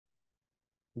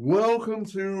Welcome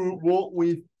to what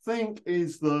we think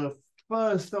is the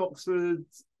first Oxford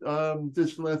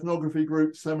Digital Ethnography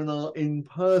Group seminar in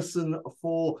person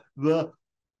for the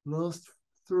last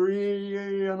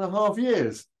 3.5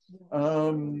 years.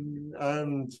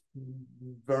 And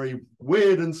very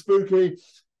weird and spooky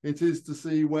it is to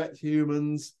see wet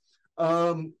humans.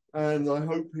 And I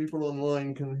hope people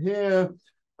online can hear.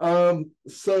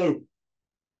 So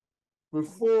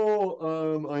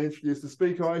before I introduce the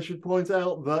speaker, I should point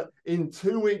out that in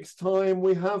 2 weeks' time,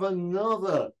 we have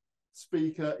another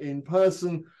speaker in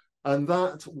person, and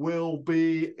that will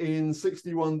be in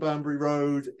 61 Banbury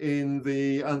Road in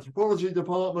the anthropology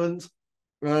department.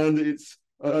 And it's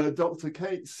Dr.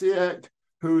 Kate Sieck,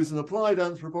 who is an applied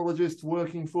anthropologist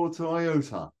working for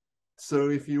Toyota. So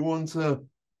if you want to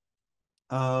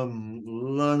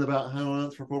learn about how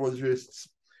anthropologists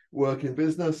work in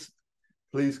business,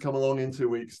 please come along in 2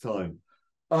 weeks' time.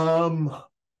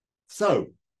 So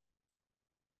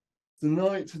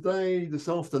this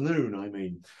afternoon, I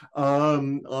mean,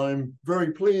 I'm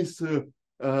very pleased to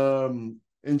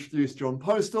introduce John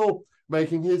Postill,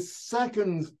 making his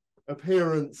second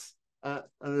appearance at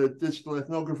a digital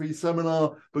ethnography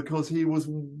seminar because he was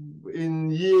in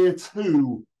year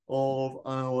 2 of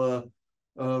our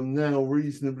now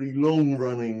reasonably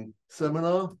long-running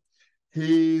seminar.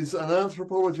 He's an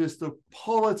anthropologist of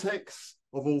politics,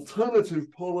 of alternative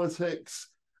politics,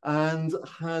 and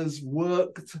has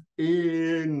worked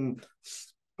in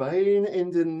Spain,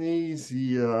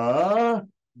 Indonesia,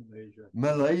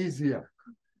 Malaysia,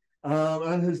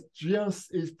 and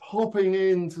is popping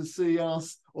in to see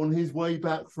us on his way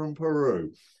back from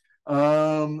Peru.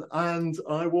 And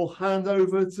I will hand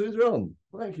over to John.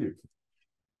 Thank you.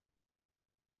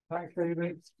 Thanks,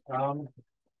 David.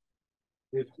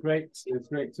 It's great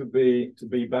to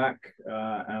be back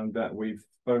and that we've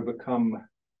overcome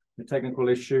the technical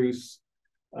issues.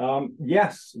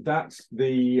 Yes, that's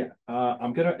the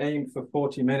I'm going to aim for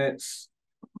 40 minutes,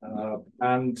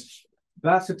 and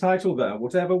that's the title there.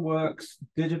 Whatever works: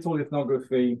 digital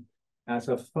ethnography as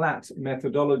a flat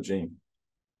methodology.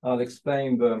 I'll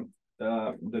explain the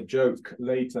joke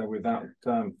later with that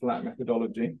term, flat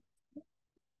methodology.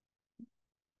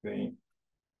 Okay.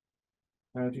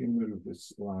 How do you move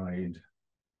this slide?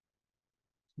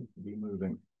 Seems to be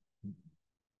moving.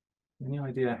 Any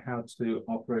idea how to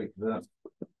operate the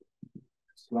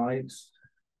slides?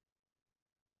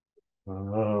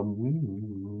 No.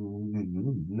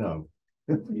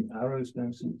 The arrows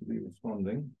don't seem to be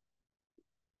responding.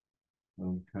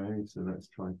 Okay, so let's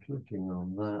try clicking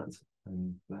on that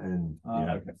and then.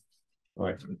 Yeah. Okay. All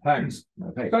right, thanks.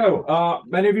 Okay. So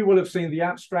many of you will have seen the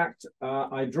abstract.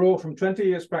 I draw from 20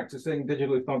 years practicing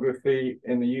digital ethnography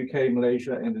in the UK,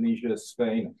 Malaysia, Indonesia,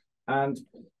 Spain, and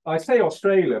I say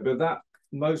Australia, but that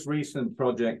most recent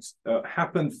project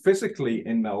happened physically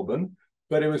in Melbourne,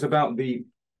 but it was about the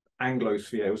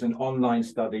Anglosphere. It was an online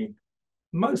study,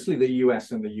 mostly the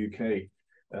US and the UK,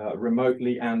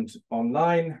 remotely and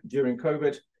online during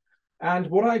COVID. And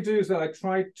what I do is that I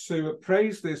try to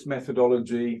appraise this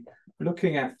methodology,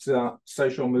 looking at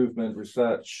social movement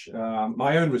research,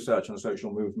 my own research on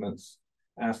social movements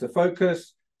as the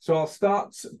focus. So I'll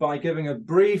start by giving a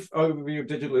brief overview of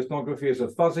digital ethnography as a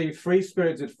fuzzy,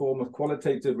 free-spirited form of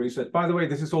qualitative research. By the way,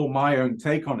 this is all my own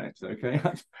take on it, okay?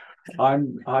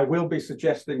 I will be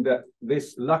suggesting that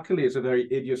this, luckily, is a very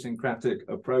idiosyncratic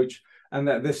approach, and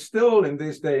that there's still, in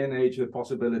this day and age, the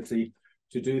possibility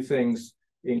to do things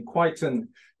in quite a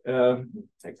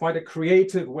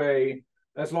creative way,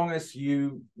 as long as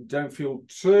you don't feel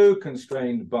too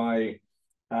constrained by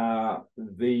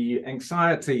the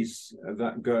anxieties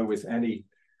that go with any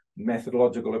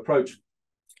methodological approach.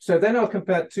 So then I'll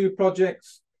compare 2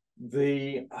 projects: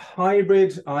 the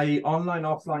hybrid, i.e.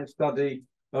 online-offline study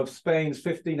of Spain's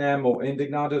 15M or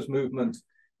Indignados movement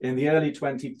in the early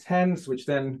 2010s, which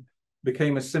then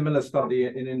became a similar study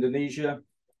in Indonesia.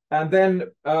 And then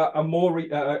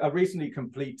a recently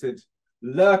completed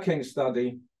lurking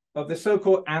study of the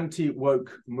so-called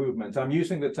anti-woke movement. I'm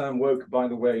using the term woke, by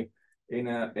the way, in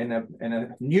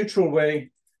a neutral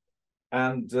way.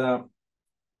 And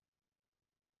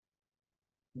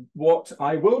what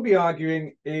I will be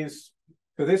arguing is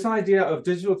for this idea of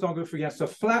digital ethnography as a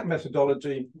flat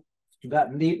methodology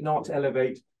that need not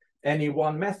elevate any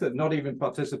one method, not even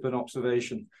participant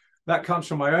observation. That comes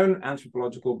from my own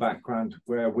anthropological background,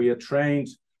 where we are trained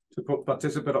to put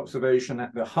participant observation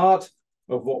at the heart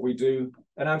of what we do.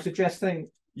 And I'm suggesting,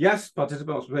 yes,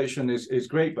 participant observation is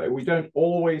great, but we don't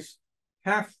always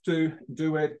have to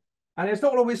do it. And it's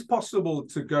not always possible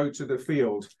to go to the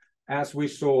field, as we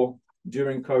saw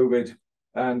during COVID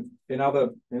and in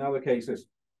other cases.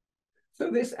 So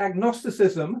this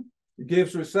agnosticism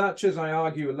gives researchers, I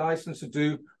argue, a license to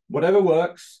do whatever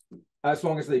works, as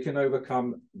long as they can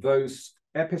overcome those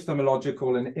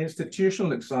epistemological and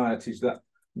institutional anxieties that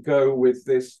go with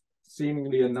this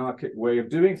seemingly anarchic way of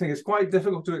doing things. It's quite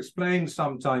difficult to explain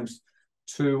sometimes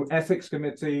to ethics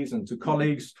committees and to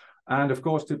colleagues, and of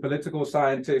course to political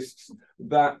scientists,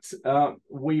 that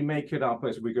we make it up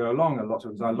as we go along a lot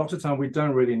of the time. A lot of time we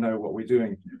don't really know what we're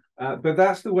doing, but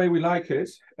that's the way we like it.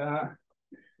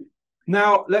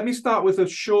 Now, let me start with a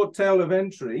short tale of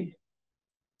entry.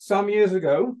 Some years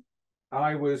ago,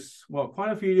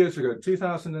 quite a few years ago,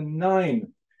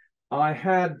 2009, I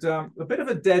had a bit of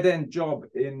a dead-end job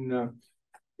at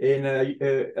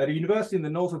a university in the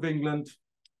north of England,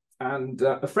 and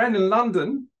a friend in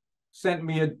London sent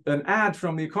me an ad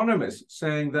from The Economist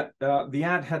saying that the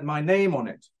ad had my name on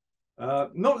it.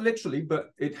 Not literally,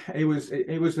 but it was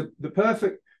the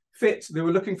perfect fit. They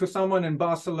were looking for someone in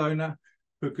Barcelona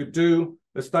who could do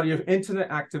a study of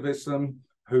internet activism,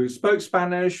 who spoke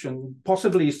Spanish and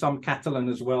possibly some Catalan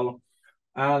as well,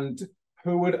 and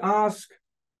who would ask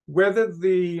whether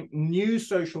the new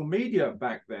social media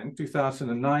back then,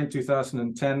 2009,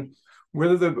 2010,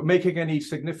 whether they're making any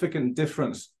significant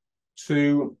difference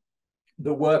to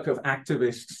the work of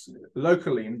activists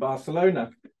locally in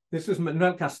Barcelona. This is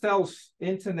Manuel Castell's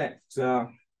Internet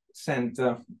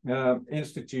Center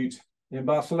Institute in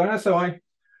Barcelona. So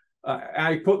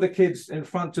I put the kids in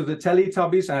front of the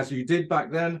Teletubbies, as you did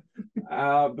back then,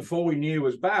 before we knew it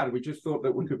was bad. We just thought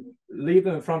that we could leave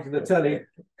them in front of the telly,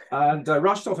 and I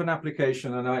rushed off an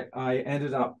application, and I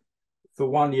ended up for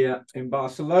 1 year in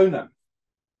Barcelona.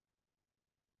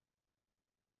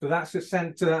 So that's a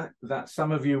center that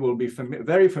some of you will be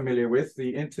very familiar with,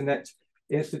 the Internet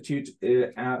Institute,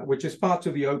 which is part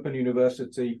of the Open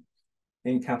University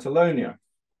in Catalonia.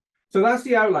 So that's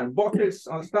the outline.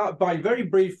 I'll start by very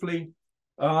briefly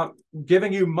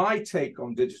giving you my take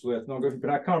on digital ethnography, but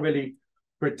I can't really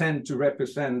pretend to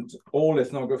represent all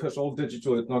ethnographers, all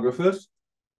digital ethnographers.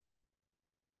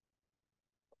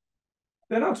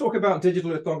 Then I'll talk about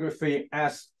digital ethnography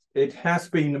as it has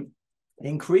been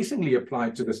increasingly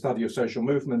applied to the study of social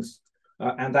movements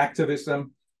and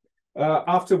activism.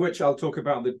 After which I'll talk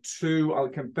about I'll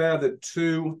compare the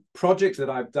two projects that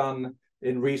I've done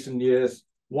in recent years,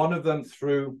 one of them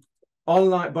through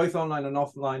both online and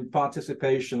offline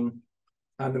participation,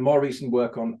 and the more recent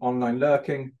work on online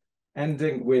lurking,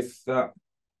 ending with a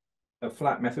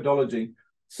flat methodology.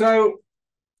 So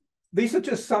these are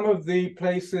just some of the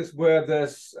places where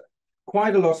there's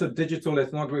quite a lot of digital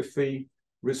ethnography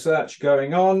research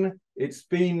going on. It's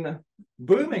been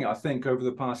booming, I think, over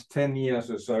the past 10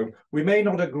 years or so. We may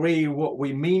not agree what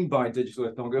we mean by digital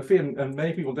ethnography, and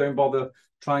many people don't bother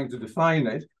trying to define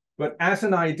it, but as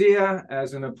an idea,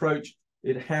 as an approach,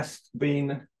 it has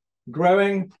been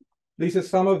growing. These are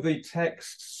some of the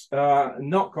texts,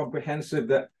 not comprehensive,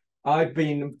 that I've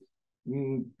been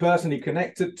personally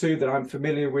connected to, that I'm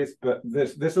familiar with, but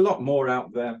there's a lot more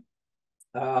out there.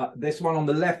 This one on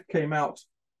the left came out,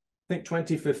 I think,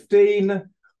 2015,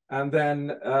 and then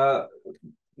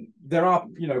there are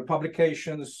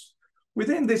publications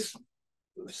within this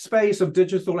space of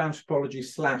digital anthropology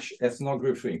 /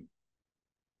 ethnography.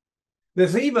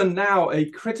 There's even now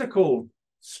a critical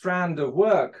strand of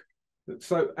work.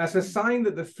 So as a sign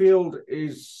that the field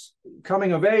is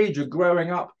coming of age or growing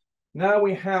up, now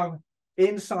we have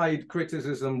inside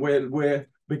criticism where we're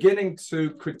beginning to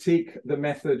critique the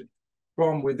method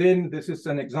from within. This is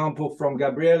an example from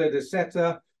Gabriele De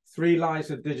Seta, 3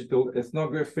 Lies of Digital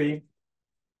Ethnography.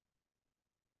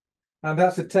 And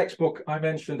that's a textbook I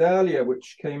mentioned earlier,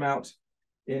 which came out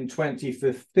in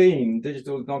 2015,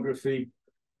 Digital Ethnography,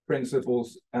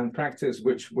 Principles and Practice,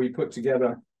 which we put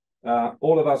together,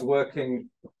 all of us working,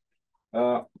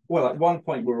 well, at one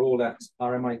point we're all at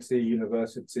RMIT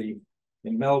University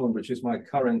in Melbourne, which is my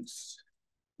current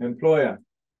employer.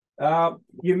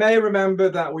 You may remember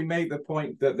that we made the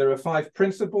point that there are 5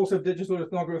 principles of digital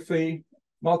ethnography.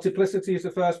 Multiplicity is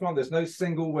the first one. There's no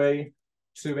single way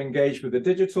to engage with the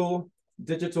digital.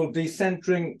 Digital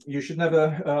decentering, you should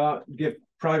never give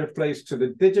pride of place to the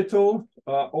digital.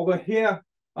 Although here,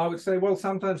 I would say, well,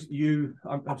 sometimes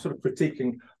I'm sort of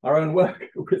critiquing our own work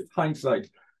with hindsight.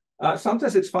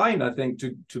 Sometimes it's fine, I think,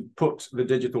 to put the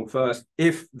digital first,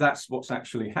 if that's what's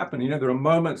actually happening. There are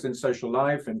moments in social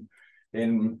life and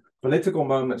in political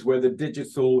moments where the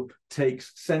digital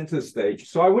takes center stage.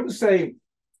 So I would say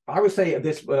at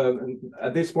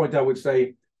this point, I would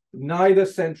say neither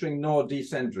centering nor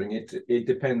decentering. It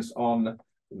depends on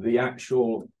the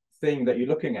actual thing that you're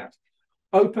looking at.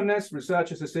 Openness,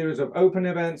 research is a series of open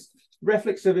events.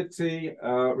 reflexivity,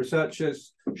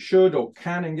 researchers should or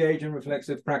can engage in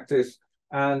reflexive practice.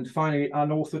 And finally,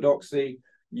 unorthodoxy,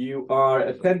 you are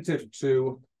attentive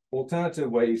to alternative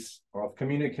ways of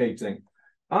communicating.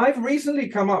 I've recently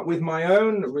come up with my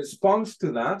own response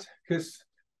to that because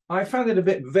I found it a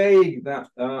bit vague, that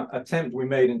attempt we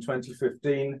made in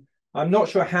 2015. I'm not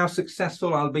sure how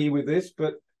successful I'll be with this,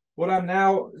 but what I'm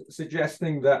now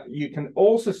suggesting that you can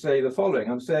also say the following.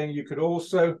 I'm saying you could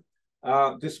also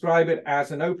describe it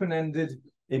as an open-ended,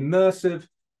 immersive,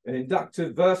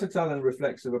 inductive, versatile, and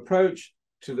reflexive approach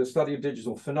to the study of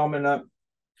digital phenomena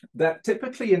that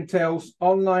typically entails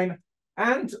online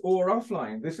and or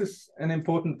offline. This is an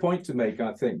important point to make,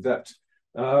 I think, that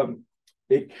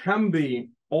it can be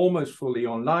almost fully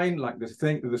online, like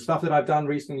the stuff that I've done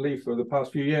recently for the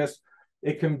past few years.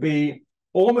 It can be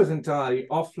almost entirely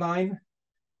offline,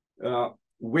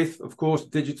 with, of course,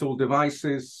 digital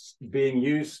devices being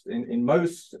used in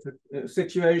most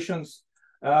situations,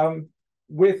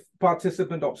 with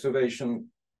participant observation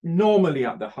normally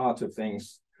at the heart of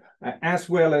things, as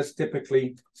well as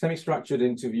typically semi-structured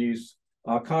interviews,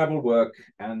 archival work,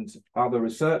 and other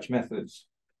research methods.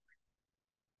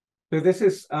 So this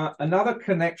is another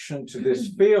connection to this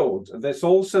field. There's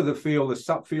also the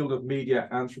subfield of media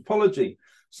anthropology.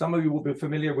 Some of you will be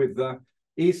familiar with the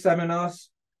e-seminars.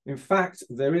 In fact,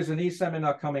 there is an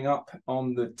e-seminar coming up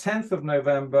on the 10th of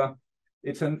November.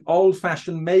 It's an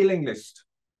old-fashioned mailing list.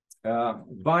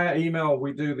 Via email,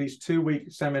 we do these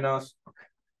 2-week seminars.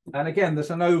 And again,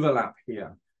 there's an overlap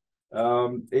here.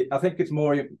 I think it's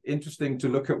more interesting to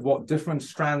look at what different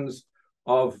strands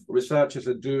of researchers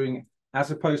are doing, as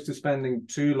opposed to spending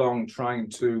too long trying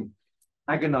to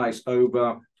agonize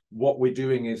over what we're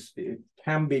doing it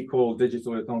can be called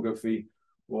digital ethnography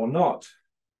or not.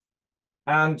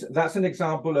 And that's an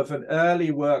example of an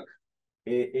early work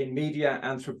in media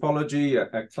anthropology,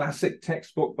 a classic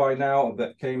textbook by now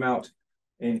that came out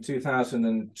in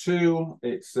 2002.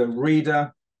 It's a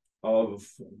reader of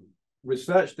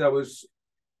research that was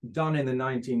done in the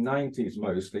 1990s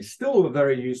mostly, still a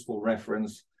very useful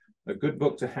reference, a good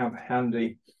book to have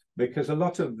handy, because a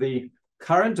lot of the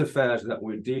current affairs that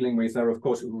we're dealing with are, of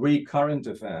course, recurrent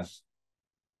affairs.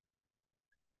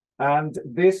 And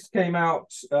this came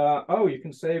out, oh, you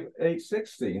can save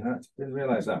 860. I didn't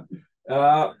realize that.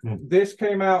 This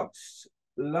came out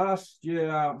last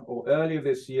year or earlier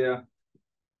this year.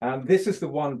 And this is the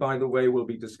one, by the way, we'll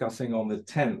be discussing on the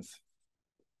 10th.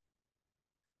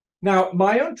 Now,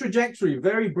 my own trajectory,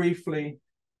 very briefly,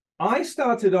 I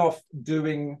started off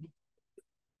doing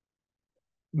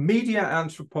media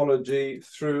anthropology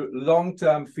through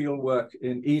long-term field work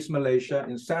in East Malaysia,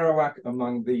 in Sarawak,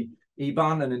 among the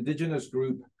Iban, an indigenous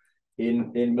group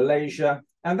in Malaysia.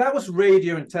 And that was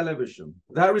radio and television.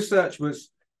 That research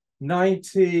was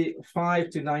 95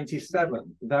 to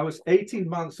 97. That was 18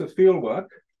 months of field work,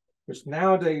 which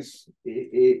nowadays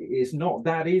is not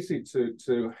that easy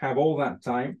to have all that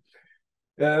time.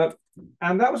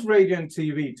 And that was radio and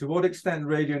TV. To what extent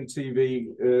radio and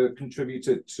TV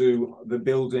contributed to the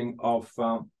building of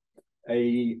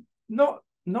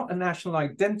not a national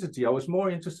identity. I was more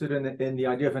interested in the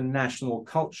idea of a national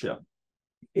culture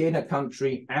in a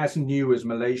country as new as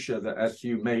Malaysia, that, as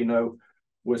you may know,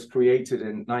 was created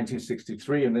in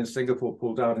 1963, and then Singapore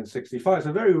pulled out in 65. It's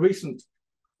a very recent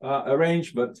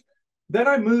arrangement. Then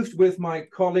I moved with my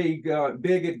colleague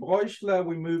Birgit Breuschler.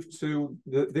 We moved to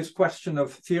this question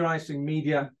of theorizing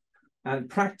media and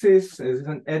practice as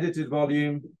an edited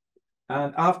volume.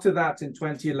 And after that, in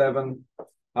 2011,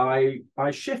 I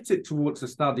shifted towards the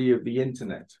study of the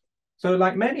internet. So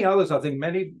like many others, I think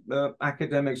many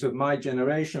academics of my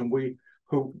generation,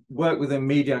 who work within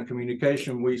media and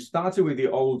communication, we started with the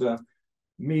older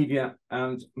media,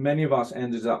 and many of us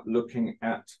ended up looking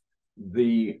at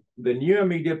the newer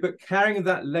media, but carrying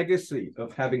that legacy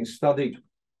of having studied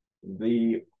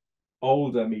the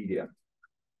older media.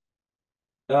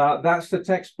 That's the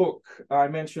textbook I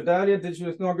mentioned earlier,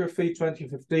 Digital Ethnography,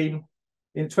 2015.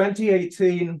 In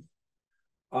 2018,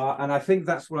 and I think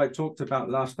that's what I talked about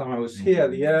last time I was here,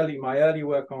 my early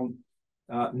work on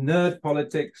nerd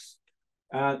politics,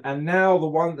 and now the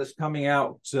one that's coming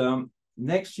out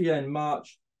next year in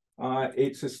March,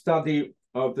 it's a study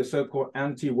of the so-called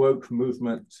anti-woke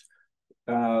movement,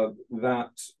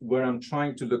 where I'm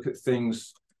trying to look at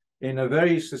things in a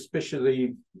very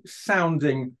suspiciously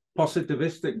sounding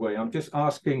positivistic way. I'm just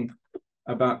asking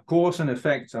about cause and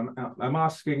effect. I'm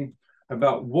asking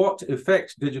about what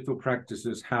effects digital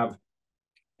practices have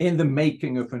in the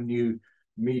making of a new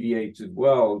mediated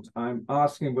world. I'm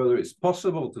asking whether it's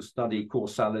possible to study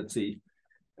causality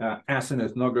as an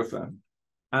ethnographer.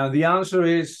 And the answer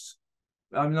is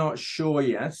I'm not sure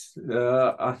yet.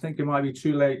 I think it might be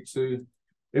too late to,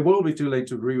 it will be too late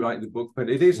to rewrite the book, but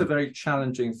it is a very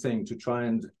challenging thing to try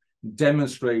and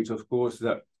demonstrate, of course,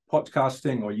 that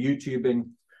podcasting or YouTubing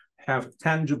have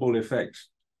tangible effects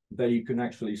that you can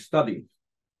actually study.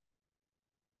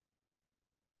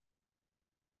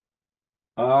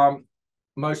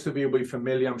 Most of you will be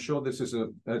familiar. I'm sure this is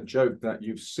a joke that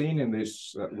you've seen in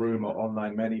this room or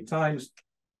online many times.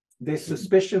 This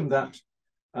suspicion that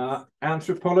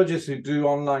anthropologists who do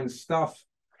online stuff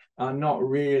are not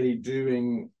really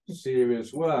doing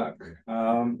serious work.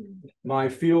 My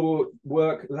field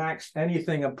work lacks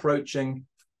anything approaching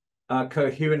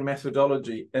coherent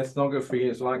methodology. Ethnography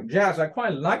is like jazz. I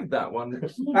quite like that one.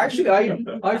 Actually,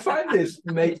 I find this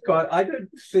made quite, I don't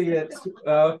see it,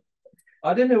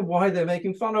 I don't know why they're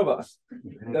making fun of us.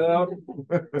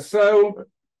 So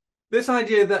this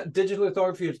idea that digital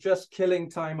ethnography is just killing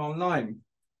time online,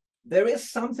 there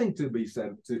is something to be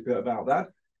said about that.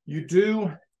 You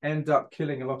do end up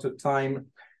killing a lot of time,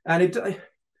 and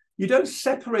you don't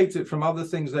separate it from other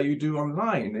things that you do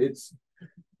online. It's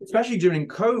especially during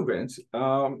COVID,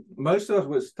 most of us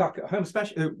were stuck at home.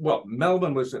 Especially, well,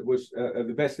 Melbourne was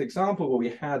the best example where we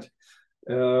had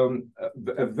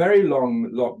a very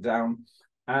long lockdown,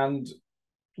 and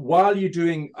while you're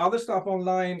doing other stuff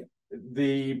online,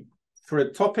 for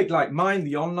a topic like mine,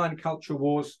 the online culture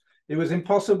wars, it was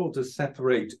impossible to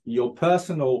separate your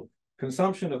personal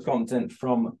consumption of content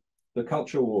from the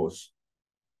culture wars.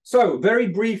 So very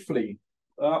briefly,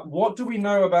 what do we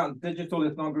know about digital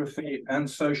ethnography and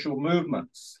social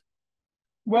movements?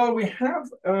 Well, we have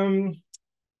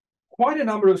quite a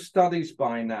number of studies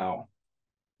by now.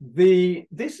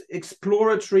 This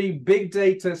exploratory, big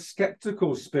data,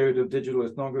 skeptical spirit of digital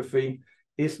ethnography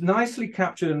is nicely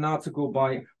captured in an article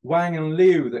by Wang and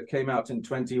Liu that came out in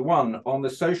 2021 on the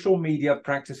social media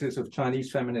practices of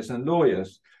Chinese feminists and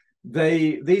lawyers.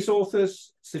 These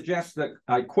authors suggest that,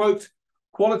 I quote,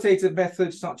 qualitative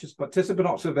methods such as participant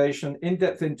observation,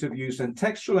 in-depth interviews, and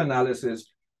textual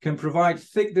analysis can provide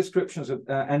thick descriptions of,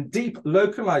 and deep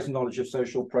localized knowledge of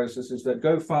social processes that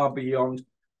go far beyond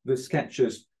the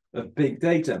sketches of big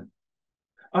data.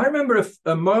 I remember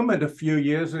a moment a few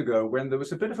years ago when there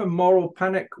was a bit of a moral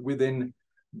panic within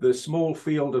the small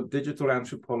field of digital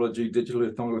anthropology, digital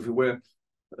ethnography, where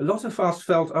a lot of us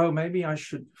felt, oh, maybe I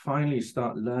should finally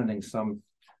start learning some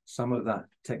of that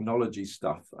technology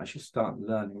stuff. I should start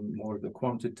learning more of the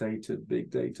quantitative big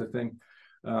data thing.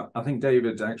 I think,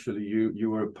 David, actually, you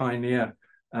were a pioneer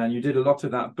and you did a lot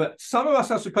of that. But some of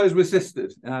us, I suppose,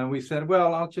 resisted. And we said,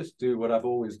 well, I'll just do what I've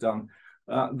always done.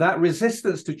 That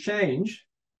resistance to change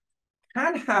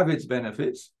can have its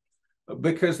benefits,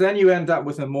 because then you end up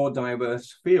with a more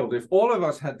diverse field. If all of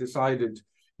us had decided,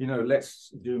 you know, let's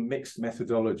do mixed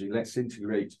methodology, let's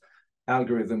integrate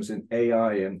algorithms and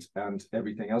AI and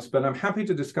everything else. But I'm happy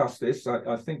to discuss this.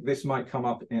 I think this might come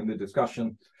up in the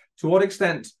discussion. To what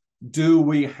extent do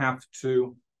we have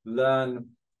to learn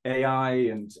AI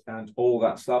and all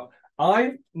that stuff?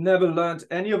 I've never learned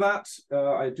any of that.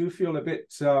 I do feel a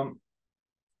bit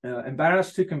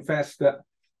embarrassed to confess that,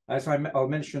 as I'll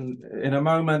mention in a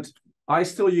moment, I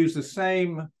still use the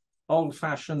same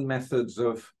old-fashioned methods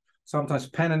of sometimes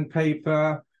pen and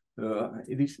paper,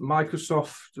 these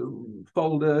Microsoft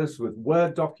folders with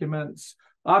Word documents.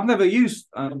 I've never used,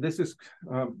 this is,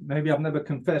 maybe I've never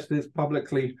confessed this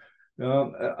publicly,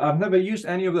 I've never used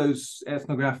any of those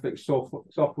ethnographic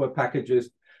software packages,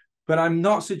 but I'm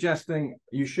not suggesting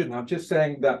you shouldn't. I'm just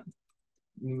saying that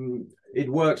it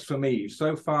works for me.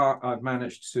 So far, I've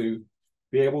managed to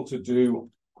be able to do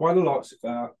quite a lot,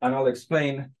 and I'll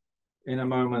explain in a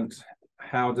moment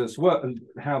how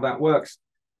that works.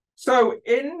 So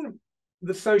in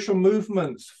the social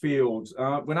movements field,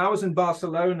 when I was in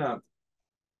Barcelona,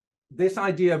 this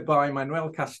idea by Manuel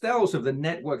Castells of the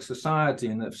network society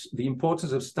and the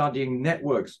importance of studying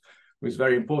networks was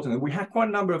very important. And we had quite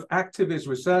a number of activist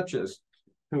researchers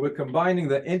who were combining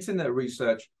their internet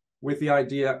research with the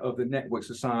idea of the network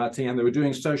society, and they were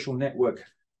doing social network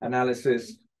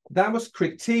analysis. That was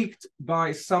critiqued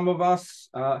by some of us.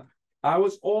 I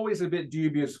was always a bit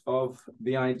dubious of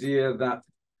the idea that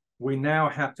we now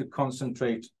have to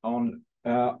concentrate on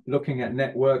looking at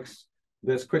networks.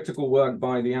 There's critical work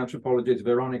by the anthropologist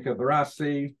Veronica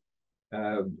Barassi.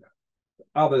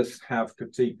 Others have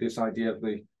critiqued this idea of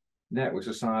the network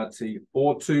society,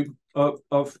 or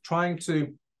of trying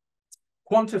to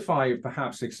quantify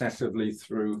perhaps excessively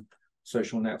through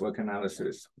social network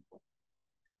analysis.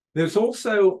 There's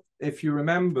also, if you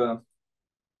remember,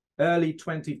 early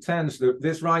 2010s,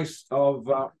 this rise of,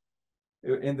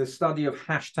 in the study of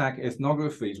hashtag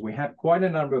ethnographies. We had quite a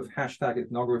number of hashtag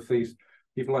ethnographies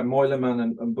people like Moyleman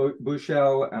and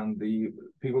Bushell, and the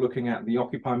people looking at the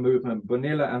Occupy movement,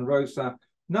 Bonilla and Rosa.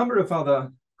 A number of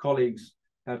other colleagues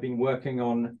have been working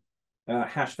on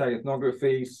hashtag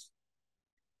ethnographies.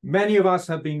 Many of us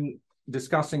have been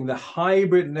discussing the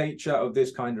hybrid nature of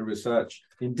this kind of research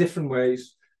in different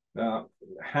ways,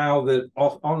 how the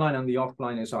online and the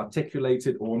offline is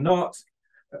articulated or not,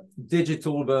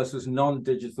 digital versus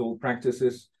non-digital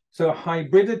practices. So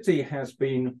hybridity has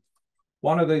been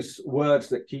one of those words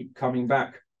that keep coming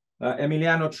back.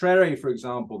 Emiliano Trere, for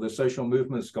example, the social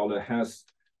movement scholar, has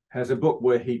a book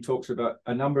where he talks about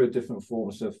a number of different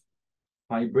forms of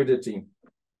hybridity.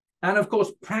 And of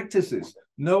course, practices.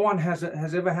 No one has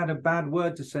ever had a bad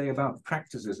word to say about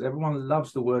practices. Everyone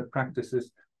loves the word practices.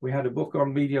 We had a book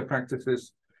on media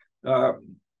practices.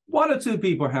 One or two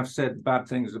people have said bad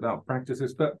things about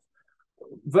practices, but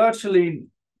virtually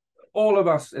all of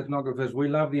us ethnographers, we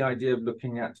love the idea of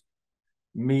looking at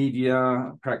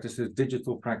media practices,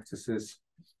 digital practices.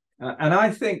 And I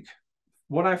think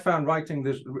what I found writing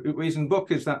this recent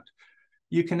book is that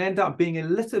you can end up being a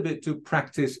little bit too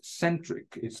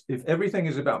practice-centric. If everything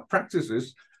is about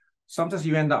practices, sometimes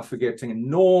you end up forgetting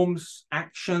norms,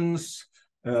 actions,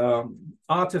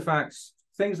 artifacts,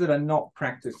 things that are not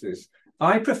practices.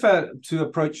 I prefer to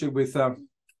approach it with a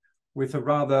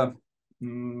rather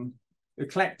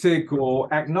eclectic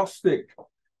or agnostic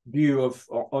view of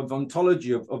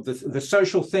ontology of the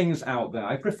social things out there.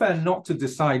 I prefer not to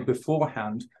decide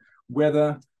beforehand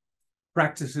whether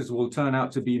practices will turn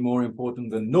out to be more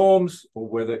important than norms, or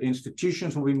whether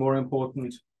institutions will be more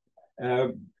important.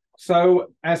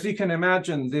 So as you can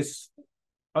imagine, this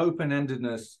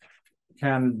open-endedness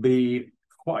can be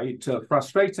quite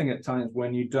frustrating at times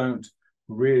when you don't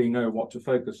really know what to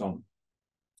focus on.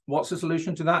 What's the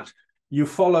solution to that? You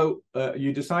follow,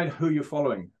 you decide who you're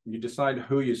following, you decide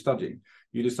who you're studying.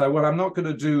 You decide, well, I'm not going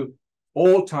to do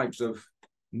all types of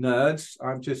nerds,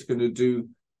 I'm just going to do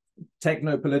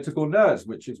techno-political nerds,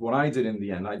 which is what I did in the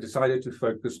end. I decided to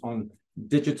focus on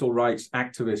digital rights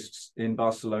activists in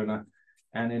Barcelona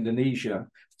and Indonesia.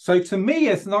 So to me,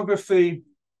 ethnography,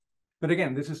 but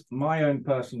again, this is my own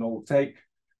personal take,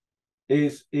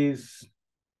 is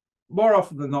more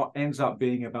often than not ends up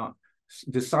being about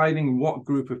deciding what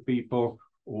group of people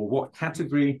or what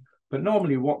category, but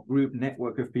normally what group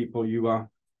network of people you are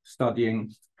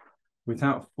studying,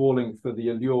 without falling for the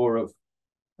allure of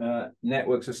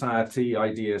network society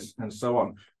ideas and so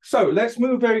on. So let's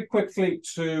move very quickly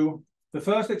to the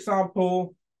first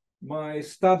example, my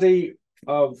study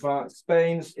of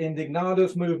Spain's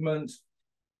Indignados movement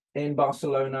in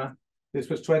Barcelona. This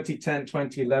was 2010,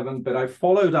 2011, but I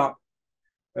followed up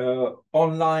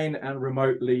online and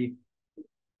remotely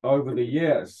over the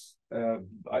years.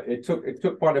 It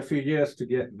took quite a few years to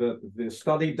get the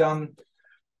study done.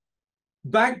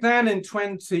 Back then in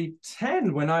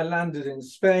 2010, when I landed in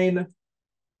Spain,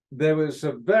 there was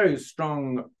a very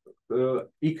strong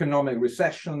economic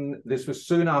recession. This was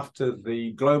soon after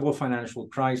the global financial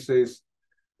crisis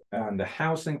and the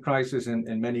housing crisis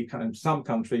in some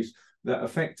countries that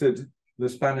affected the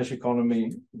Spanish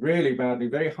economy really badly,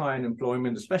 very high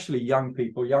unemployment, especially young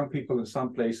people in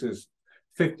some places,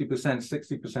 50%,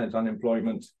 60%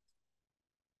 unemployment.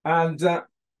 And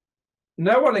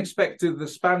no one expected the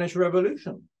Spanish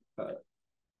Revolution.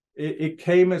 It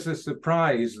came as a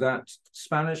surprise that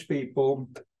Spanish people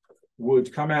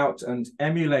would come out and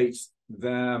emulate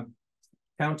their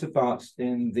counterparts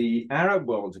in the Arab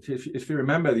world. If you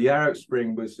remember, the Arab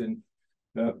Spring was in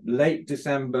late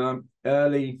December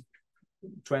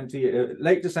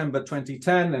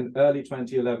 2010 and early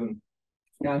 2011.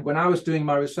 And when I was doing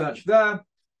my research there,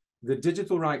 the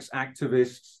digital rights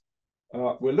activists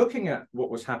were looking at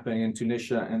what was happening in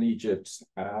Tunisia and Egypt.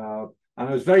 And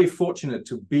I was very fortunate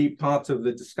to be part of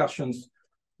the discussions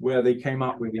where they came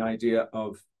up with the idea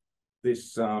of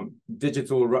this real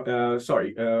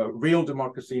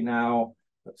democracy now.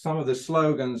 Some of the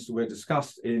slogans were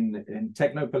discussed in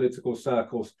techno-political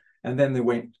circles, and then they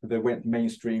went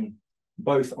mainstream,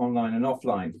 both online and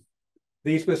offline.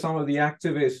 These were some of the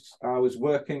activists I was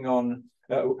working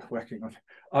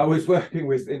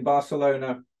with in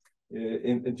Barcelona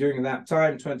during that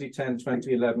time, 2010,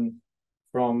 2011,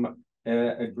 from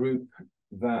a group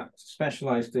that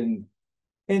specialized in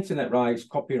internet rights,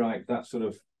 copyright, that sort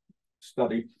of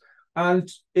study.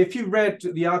 And if you read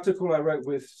the article I wrote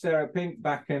with Sarah Pink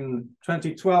back in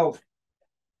 2012,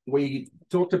 we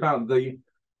talked about the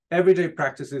everyday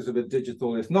practices of a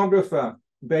digital ethnographer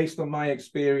based on my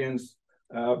experience.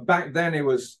 Back then it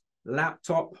was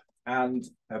laptop and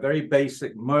a very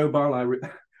basic mobile.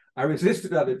 I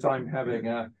resisted at the time having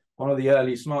one of the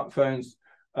early smartphones.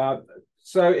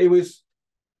 So it was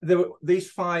there were these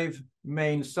 5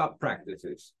 main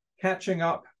sub-practices. Catching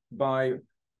up by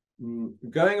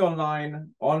going online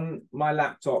on my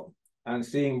laptop and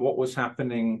seeing what was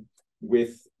happening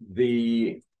with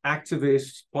the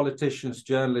activists, politicians,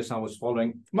 journalists I was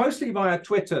following, mostly via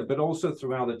Twitter, but also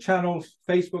through other channels,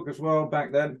 Facebook as well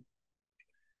back then.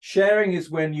 Sharing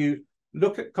is when you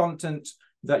look at content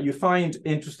that you find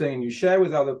interesting and you share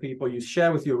with other people, you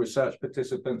share with your research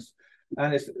participants,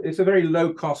 and it's a very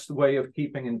low-cost way of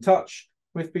keeping in touch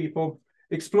with people.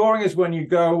 Exploring is when you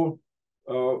go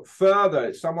further.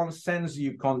 If someone sends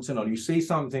you content or you see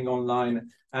something online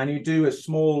and you do a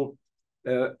small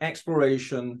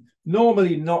exploration,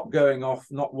 normally not going off,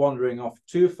 not wandering off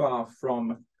too far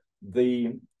from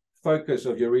the focus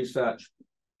of your research.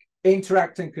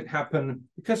 Interacting could happen,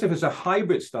 because if it's a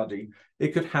hybrid study,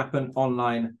 it could happen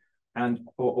online and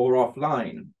or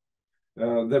offline.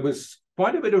 There was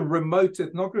quite a bit of remote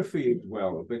ethnography as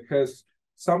well, because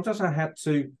sometimes I had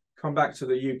to come back to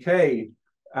the UK,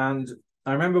 and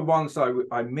I remember once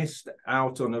I missed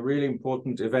out on a really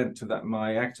important event that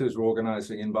my actors were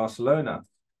organizing in Barcelona,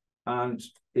 and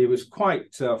it was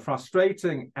quite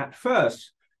frustrating at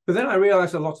first, but then I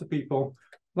realized a lot of people,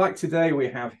 like today we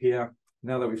have here,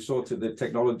 now that we've sorted the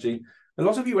technology, a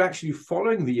lot of you are actually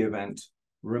following the event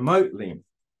remotely.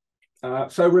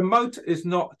 So remote is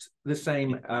not the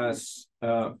same as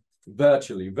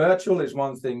virtually. Virtual is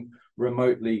one thing,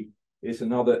 remotely is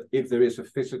another, if there is a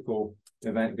physical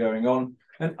event going on.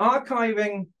 And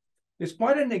archiving is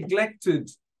quite a neglected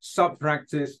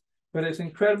sub-practice, but it's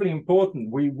incredibly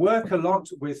important. We work a lot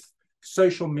with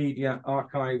social media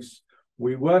archives.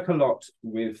 We work a lot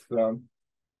with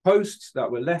posts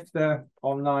that were left there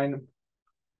online.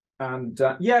 And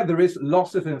yeah, there is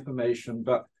lots of information,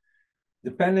 but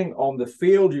depending on the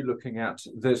field you're looking at,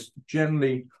 there's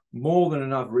generally more than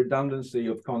enough redundancy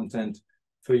of content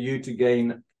for you to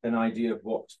gain an idea of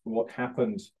what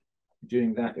happened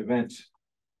during that event.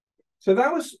 So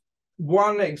that was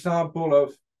one example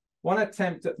of one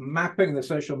attempt at mapping the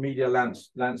social media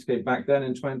landscape back then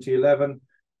in 2011.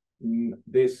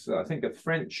 This, I think, a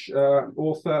French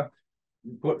author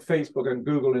put Facebook and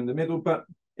Google in the middle. But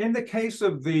in the case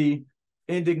of the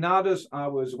indignados I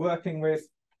was working with,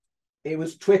 it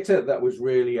was Twitter that was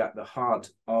really at the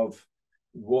heart of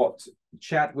what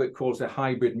Chadwick calls a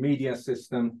hybrid media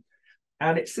system.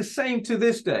 And it's the same to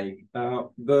this day.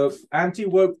 The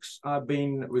anti-wokes I've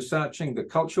been researching, the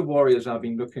culture warriors I've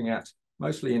been looking at,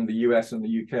 mostly in the US and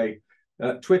the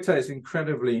UK. Twitter is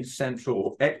incredibly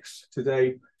central. X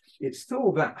today, it's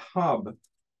still that hub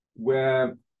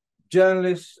where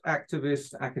journalists,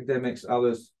 activists, academics,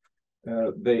 others,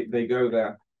 they go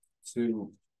there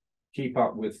to keep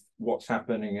up with what's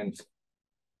happening and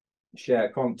share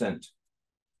content.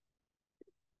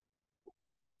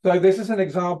 So this is an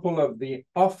example of the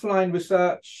offline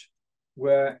research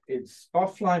where it's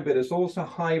offline, but it's also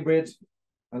hybrid.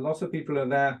 A lot of people are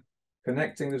there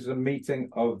connecting. This is a meeting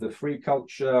of the free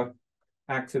culture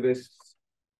activists.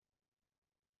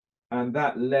 And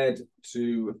that led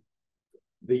to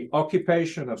the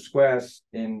occupation of squares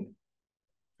in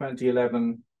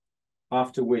 2011,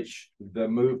 after which the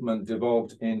movement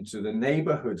devolved into the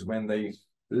neighborhoods. When they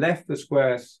left the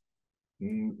squares,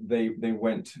 they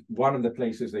went, one of the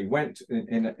places they went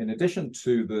in addition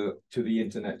to the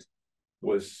internet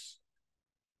was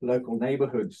local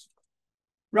neighborhoods.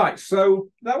 Right, so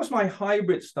that was my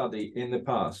hybrid study in the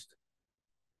past.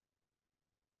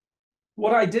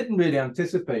 What I didn't really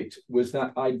anticipate was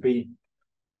that I'd be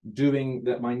doing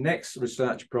that. My next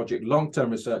research project,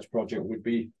 long-term research project, would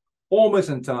be almost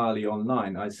entirely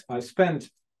online. I spent,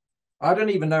 I don't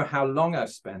even know how long I've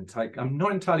spent. I'm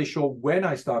not entirely sure when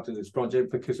I started this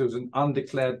project, because it was an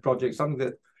undeclared project, something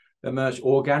that emerged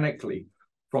organically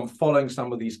from following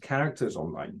some of these characters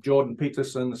online. Jordan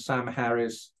Peterson, Sam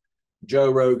Harris,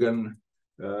 Joe Rogan,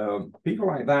 people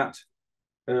like that.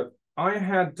 I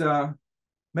had,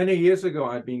 many years ago,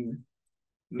 I'd been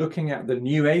looking at the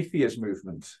new atheist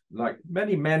movement. Like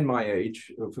many men my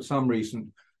age, for some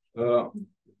reason,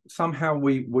 somehow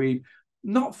we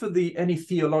not for any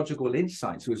theological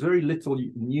insights. There was very little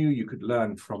new you could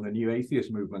learn from the new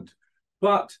atheist movement,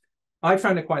 but I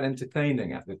found it quite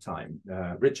entertaining at the time.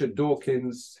 Richard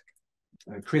Dawkins,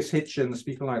 Chris Hitchens,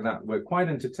 people like that were quite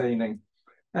entertaining.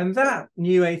 And that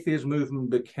new atheist movement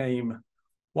became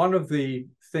one of the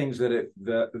things that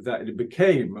it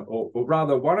became, or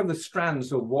rather one of the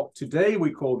strands of what today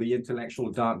we call the intellectual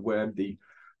dark web, the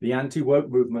anti-woke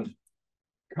movement,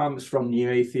 comes from new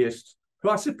atheists who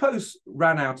I suppose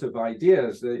ran out of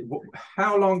ideas.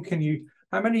 How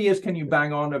many years can you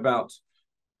bang on about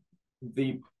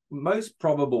the most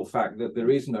probable fact that there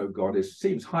is no God. It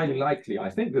seems highly likely, I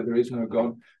think, that there is no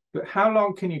God. But how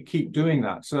long can you keep doing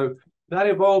that? So that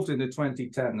evolved in the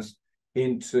 2010s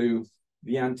into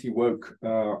the anti-woke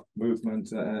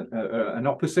movement, an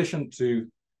opposition to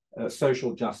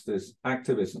social justice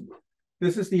activism.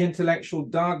 This is the intellectual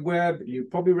dark web. You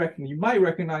might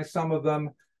recognize some of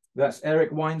them. That's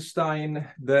Eric Weinstein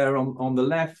there on the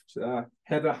left,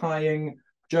 Heather Heying,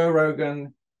 Joe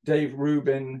Rogan, Dave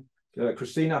Rubin,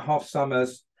 Christina Hoff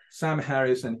Sommers, Sam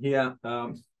Harris, and here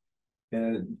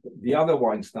the other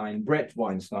Weinstein, Brett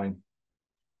Weinstein.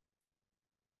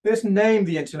 This name,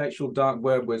 the intellectual dark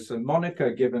web, was a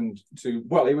moniker given to,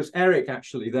 well, it was Eric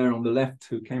actually there on the left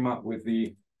who came up with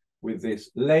this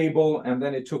label, and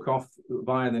then it took off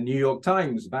via the New York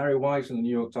Times. Barry Weiss in the New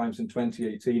York Times in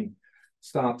 2018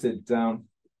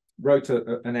 wrote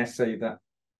an essay that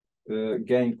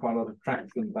gained quite a lot of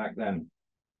traction back then.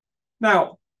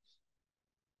 Now,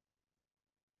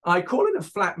 I call it a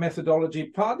flat methodology,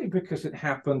 partly because it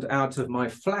happened out of my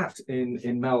flat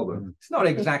in Melbourne. It's not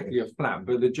exactly a flat,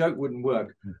 but the joke wouldn't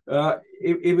work.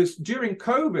 It was during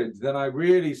COVID that I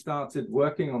really started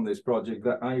working on this project,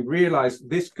 that I realized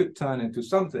this could turn into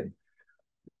something.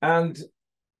 And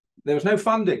there was no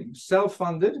funding,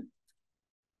 self-funded.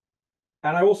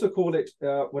 And I also call it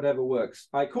whatever works.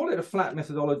 I call it a flat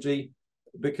methodology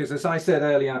because, as I said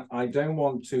earlier, I don't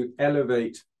want to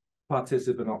elevate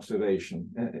participant observation.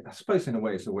 I suppose in a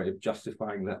way it's a way of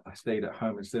justifying that I stayed at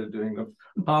home instead of doing the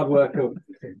hard work of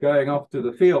going off to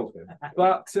the field.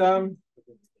 But I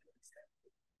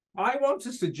want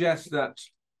to suggest that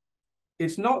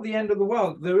it's not the end of the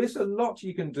world. There is a lot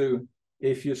you can do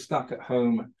if you're stuck at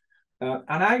home. And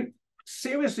I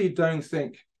seriously don't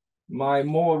think my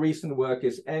more recent work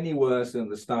is any worse than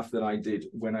the stuff that I did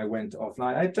when I went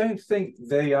offline. I don't think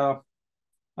they are.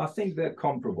 I think they're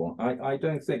comparable. I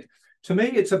don't think, to me,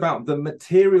 it's about the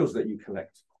materials that you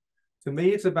collect. To me,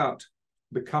 it's about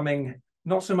becoming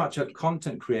not so much a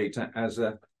content creator as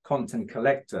a content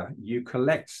collector. You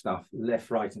collect stuff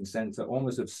left, right, and center,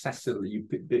 almost obsessively.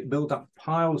 You build up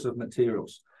piles of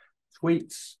materials,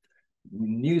 tweets,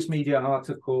 news media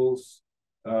articles,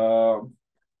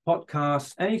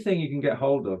 podcasts, anything you can get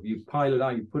hold of. You pile it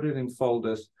out, you put it in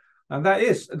folders. And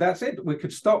that's it. We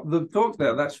could stop the talk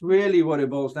there. That's really what it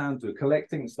boils down to,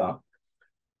 collecting stuff.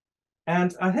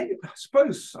 And I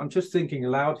suppose I'm just thinking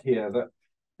aloud here that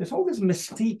there's all this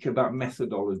mystique about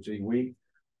methodology. We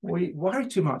worry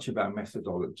too much about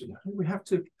methodology. We have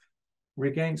to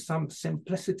regain some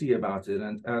simplicity about it.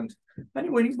 And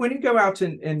when you go out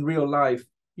in real life,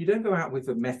 you don't go out with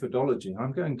a methodology.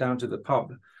 I'm going down to the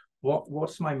pub.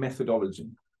 What's my methodology?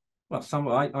 Well,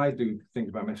 I do think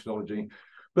about methodology.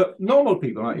 But normal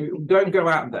people don't go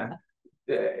out there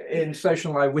in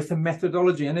social life with a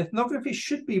methodology. And ethnography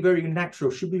should be very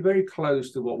natural, should be very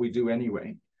close to what we do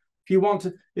anyway.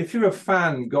 If you're a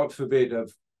fan, God forbid,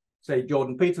 of, say,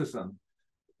 Jordan Peterson,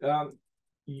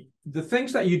 the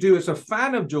things that you do as a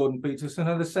fan of Jordan Peterson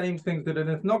are the same things that an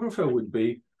ethnographer would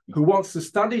be who wants to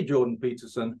study Jordan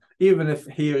Peterson, even if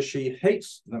he or she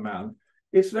hates the man.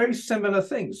 It's very similar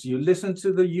things. You listen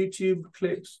to the YouTube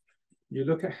clips. You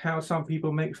look at how some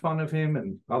people make fun of him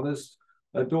and others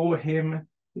adore him.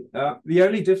 The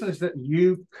only difference is that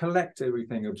you collect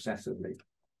everything obsessively.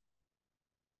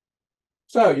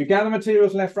 So you gather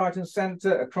materials left, right, and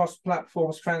center across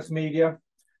platforms, transmedia.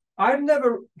 I've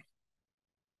never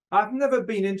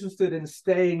been interested in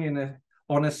staying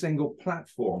on a single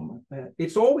platform.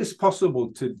 It's always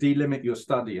possible to delimit your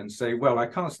study and say, well, I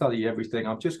can't study everything.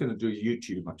 I'm just going to do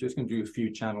YouTube. I'm just going to do a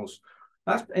few channels.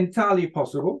 That's entirely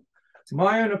possible.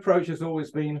 My own approach has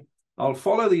always been, I'll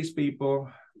follow these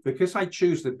people because I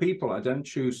choose the people. I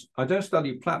don't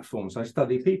study platforms, I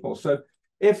study people. So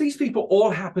if these people all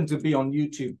happen to be on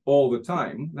YouTube all the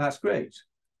time, that's great.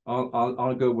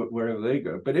 I'll go wherever they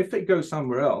go. But if they go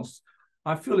somewhere else,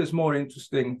 I feel it's more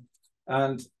interesting.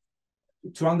 And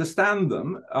to understand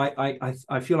them, I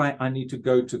feel I need to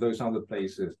go to those other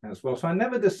places as well. So I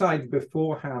never decide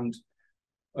beforehand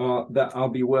that I'll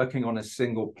be working on a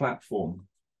single platform.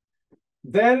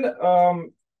 Then,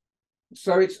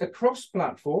 so it's across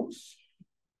platforms,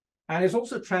 and it's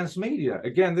also transmedia.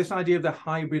 Again, this idea of the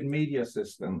hybrid media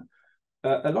system.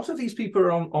 A lot of these people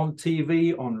are on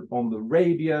TV, on the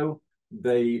radio.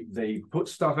 They put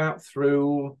stuff out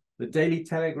through the Daily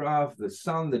Telegraph, the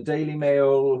Sun, the Daily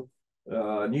Mail,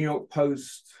 New York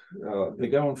Post. They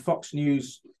go on Fox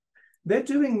News. They're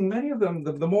doing, many of them,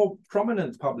 the more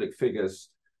prominent public figures,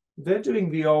 they're doing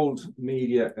the old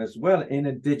media as well in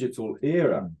a digital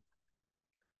era.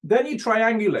 Then you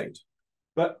triangulate.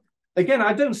 But again,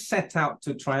 I don't set out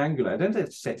to triangulate. I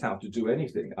don't set out to do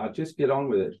anything. I just get on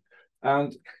with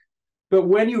it. But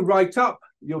when you write up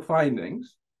your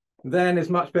findings, then it's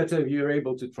much better if you're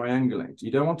able to triangulate.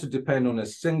 You don't want to depend on a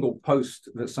single post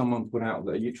that someone put out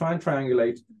there. You try and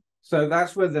triangulate. So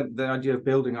that's where the idea of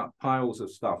building up piles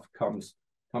of stuff comes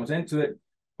into it.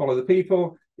 Follow the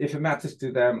people. If it matters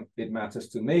to them, it matters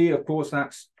to me. Of course,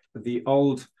 that's the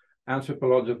old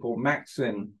anthropological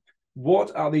maxim.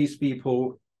 What are these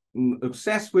people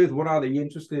obsessed with? What are they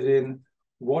interested in?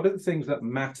 What are the things that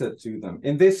matter to them?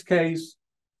 In this case,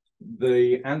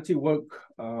 the anti-woke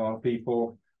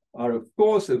people are, of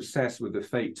course, obsessed with the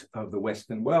fate of the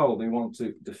Western world. They want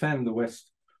to defend the West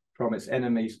from its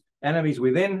enemies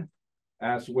within,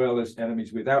 as well as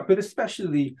enemies without, but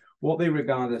especially what they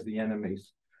regard as the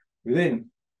enemies within.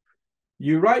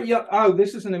 You write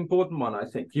this is an important one, I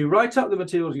think. You write up the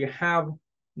materials you have,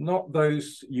 not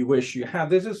those you wish you have.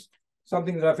 This is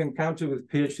something that I've encountered with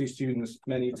PhD students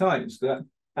many times,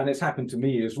 and it's happened to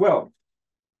me as well,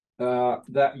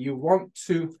 that you want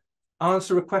to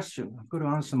answer a question. I've got to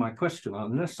answer my question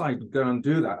unless I go and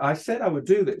do that. I said I would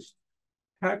do this.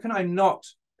 How can I not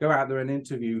go out there and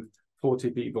interview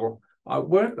 40 people? I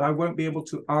won't be able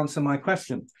to answer my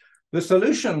question. The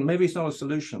solution, maybe it's not a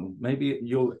solution. Maybe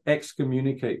you'll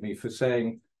excommunicate me for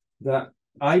saying that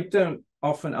I don't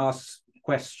often ask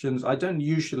questions. I don't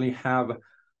usually have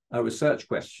a research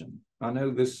question. I know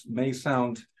this may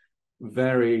sound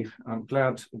I'm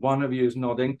glad one of you is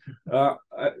nodding.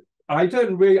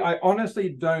 I honestly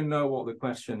don't know what the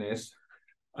question is.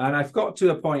 And I've got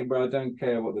to a point where I don't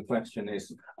care what the question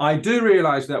is. I do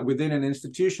realize that within an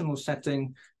institutional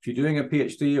setting, if you're doing a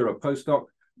PhD or a postdoc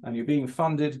and you're being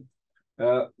funded,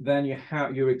 then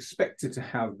you're expected to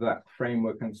have that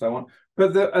framework and so on.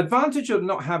 But the advantage of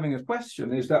not having a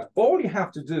question is that all you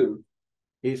have to do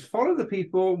is follow the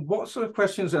people. What sort of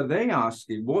questions are they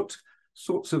asking? What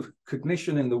sorts of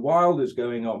cognition in the wild is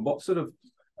going on? What sort of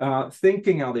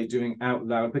thinking are they doing out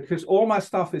loud? Because all my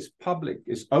stuff is public,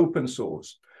 is open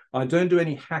source. I don't do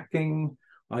any hacking.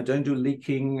 I don't do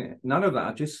leaking, none of that.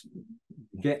 I just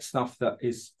get stuff that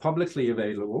is publicly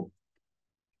available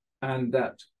and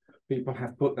that people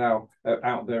have put out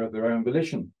there of their own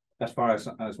volition, as far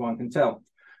as one can tell.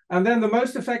 And then the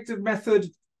most effective method,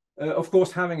 of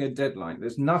course, having a deadline.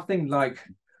 There's nothing like,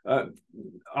 I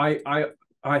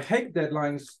hate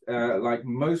deadlines like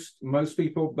most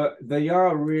people, but they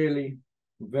are really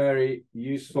very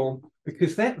useful,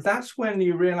 because that's when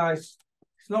you realize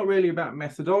it's not really about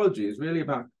methodology. It's really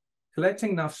about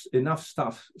collecting enough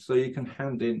stuff so you can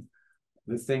hand in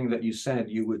the thing that you said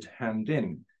you would hand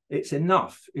in. It's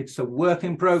enough. It's a work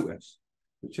in progress,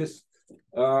 which is,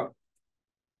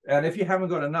 and if you haven't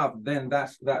got enough, then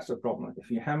that's a problem.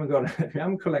 If you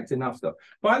haven't collected enough stuff.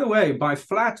 By the way, by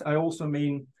flat, I also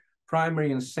mean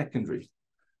primary and secondary.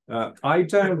 I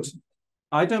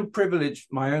don't privilege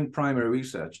my own primary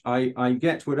research. I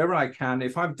get whatever I can.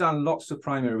 If I've done lots of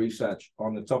primary research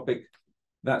on the topic,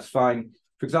 that's fine.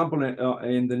 For example,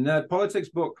 in the Nerd Politics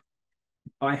book,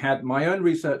 I had my own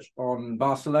research on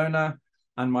Barcelona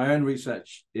and my own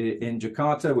research in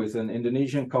Jakarta with an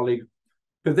Indonesian colleague.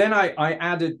 But then I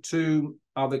added 2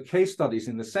 other case studies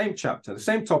in the same chapter, the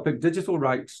same topic, digital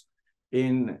rights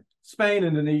in Spain,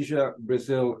 Indonesia,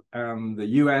 Brazil, and the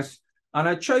US. And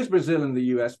I chose Brazil and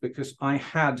the US because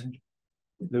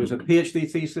there was a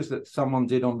PhD thesis that someone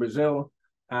did on Brazil,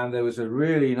 and there was a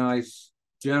really nice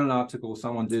journal article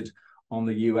someone did on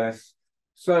the US.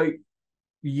 So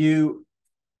you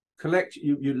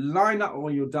line up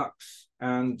all your ducks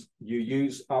and you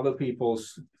use other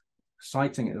people's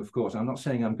citing it, of course. I'm not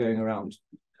saying I'm going around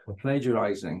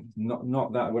plagiarizing,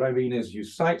 not that. What I mean is you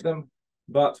cite them,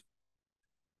 but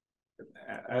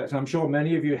as I'm sure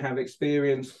many of you have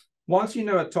experienced, once you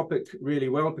know a topic really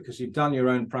well because you've done your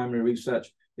own primary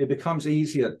research, it becomes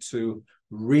easier to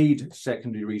read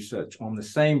secondary research on the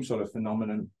same sort of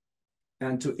phenomenon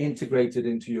and to integrate it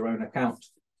into your own account.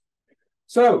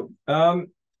 So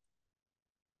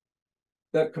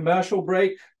the commercial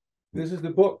break. This is the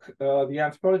book, The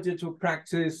Anthropological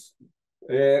Practice,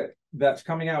 that's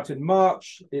coming out in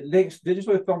March. It links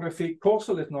digital ethnography,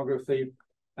 causal ethnography,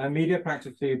 and media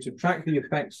practice theory to track the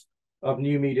effects of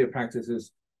new media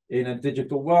practices in a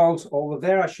digital world. Although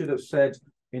there I should have said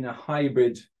in a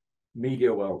hybrid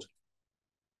media world.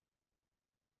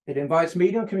 It invites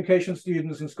media and communication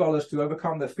students and scholars to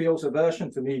overcome their field's aversion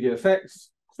to media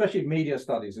effects, especially media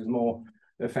studies is more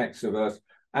effects averse,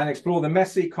 and explore the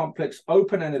messy, complex,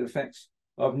 open-ended effects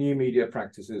of new media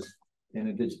practices in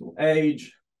a digital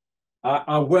age.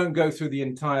 I won't go through the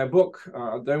entire book.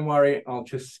 Don't worry, I'll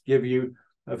just give you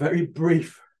a very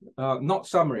brief not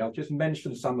summary, I'll just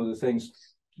mention some of the things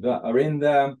that are in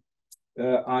there.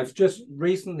 I've just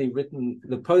recently written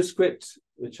the postscript,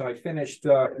 which I finished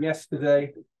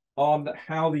yesterday, on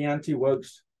how the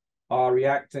anti-wokes are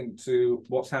reacting to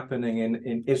what's happening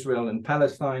in Israel and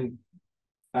Palestine.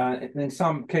 In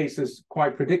some cases,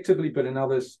 quite predictably, but in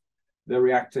others, they're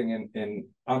reacting in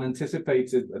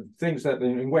unanticipated things, that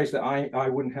in ways that I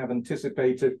wouldn't have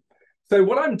anticipated. So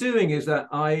what I'm doing is that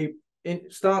I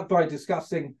start by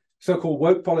discussing so-called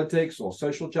woke politics or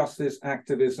social justice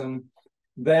activism,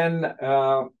 then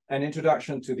an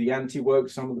introduction to the anti-woke,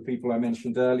 some of the people I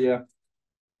mentioned earlier.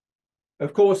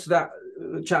 Of course, that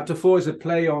chapter 4 is a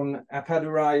play on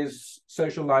Apadirai's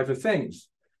social life of things.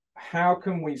 How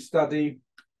can we study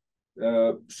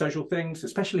social things,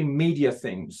 especially media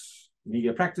things,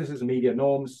 media practices, media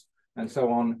norms, and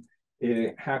so on?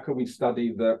 How can we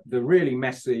study the really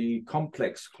messy,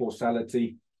 complex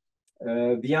causality?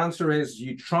 The answer is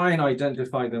you try and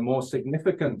identify the more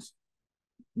significant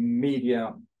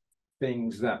media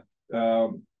things that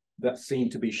that seem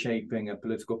to be shaping a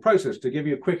political process. To give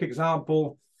you a quick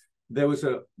example, there was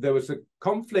a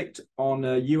conflict on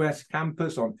a US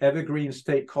campus on Evergreen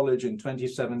State College in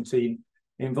 2017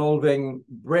 involving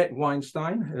Brett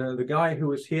Weinstein, the guy who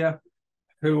was here,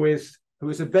 who is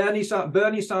a Bernie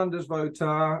Sanders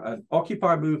voter, an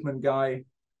Occupy movement guy,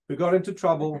 who got into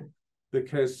trouble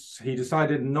because he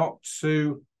decided not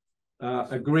to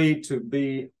agree to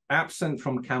be absent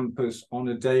from campus on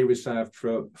a day reserved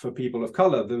for people of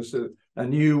color. There was a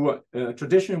new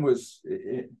tradition was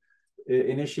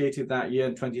initiated that year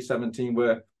in 2017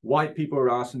 where white people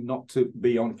were asked not to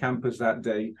be on campus that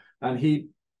day. And he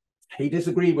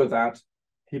disagreed with that.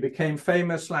 He became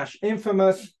famous /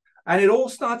 infamous. And it all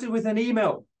started with an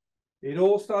email. It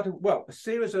all started, well, a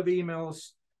series of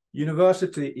emails,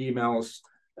 university emails.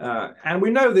 And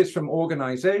we know this from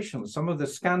organizations. Some of the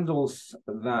scandals,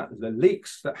 the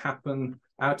leaks that happen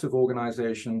out of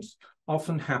organizations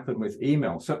often happen with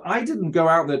email. So I didn't go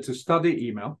out there to study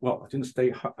email. Well, I didn't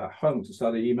stay at home to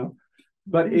study email,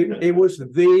 but it was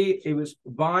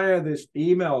via this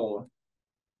email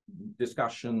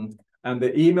discussion and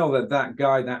the email that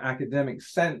guy, that academic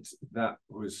sent, that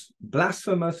was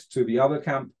blasphemous to the other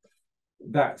camp,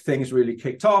 that things really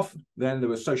kicked off. Then there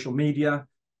was social media.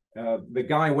 The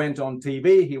guy went on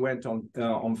TV. He went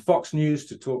on Fox News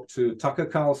to talk to Tucker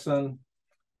Carlson.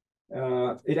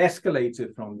 It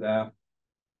escalated from there.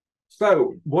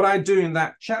 So what I do in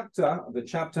that chapter, the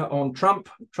chapter on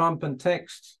Trump and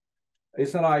texts,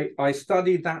 is that I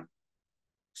studied that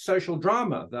social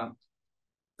drama, that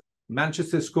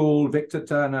Manchester School, Victor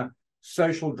Turner,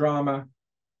 social drama,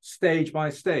 stage by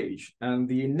stage. And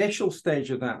the initial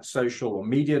stage of that social or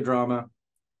media drama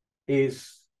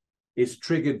is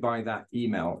triggered by that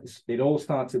email. It all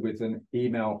started with an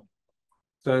email.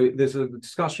 So there's a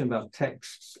discussion about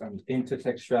texts and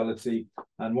intertextuality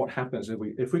and what happens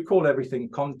if we call everything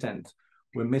content,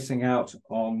 we're missing out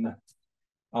on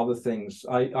other things.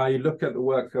 I look at the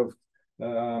work of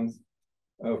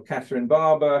Catherine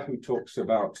Barber, who talks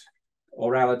about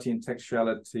orality and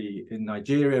textuality in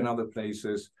Nigeria and other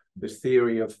places, this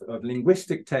theory of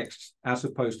linguistic texts as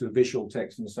opposed to visual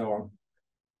text and so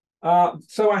on.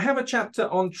 So I have a chapter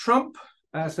on Trump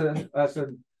as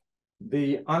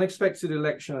the unexpected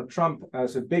election of Trump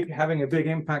as having a big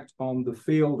impact on the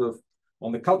field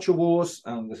on the culture wars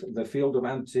and the field of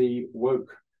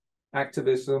anti-woke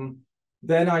activism.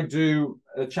 Then I do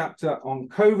a chapter on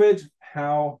COVID,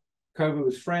 how COVID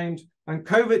was framed, and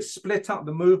COVID split up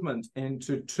the movement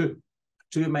into two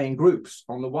main groups.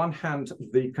 On the one hand,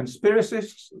 the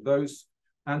conspiracists, those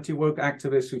anti-woke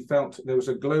activists who felt there was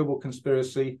a global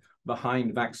conspiracy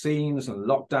behind vaccines and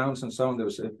lockdowns and so on. There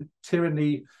was a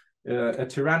tyrannical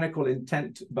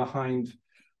intent behind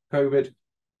COVID.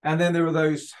 And then there were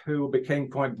those who became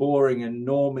quite boring and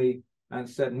normie and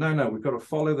said, no, we've got to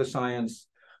follow the science.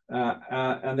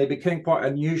 And they became quite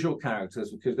unusual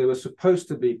characters because they were supposed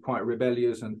to be quite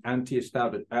rebellious and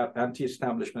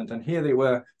anti-establishment. And here they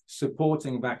were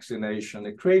supporting vaccination.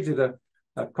 It created a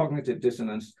cognitive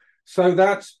dissonance. So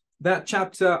that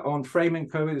chapter on framing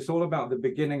COVID is all about the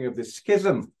beginning of the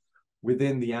schism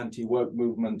within the anti-woke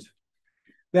movement.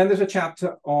 Then there's a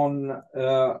chapter on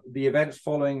the events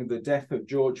following the death of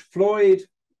George Floyd,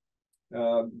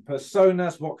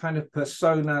 personas, what kind of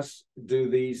personas do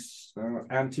these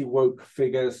anti-woke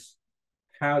figures,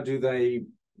 how do they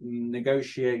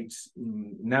negotiate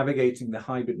navigating the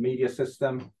hybrid media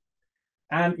system?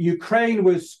 And Ukraine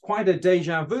was quite a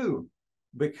deja vu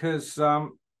because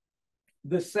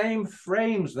the same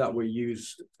frames that were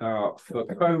used for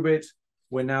COVID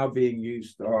were now being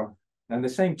used, and the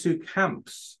same two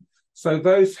camps. So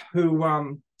those who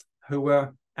who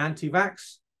were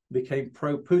anti-vax became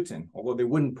pro-Putin, although they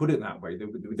wouldn't put it that way.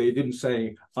 They didn't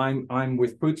say, I'm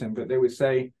with Putin, but they would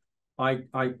say,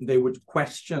 they would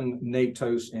question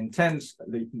NATO's intent.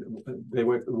 They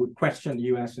would question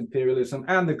US imperialism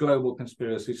and the global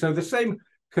conspiracy. So the same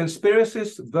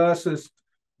conspiracists versus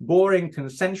boring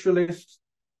consensualists,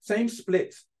 same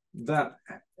split that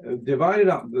divided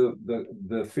up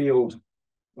the field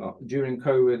during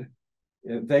COVID.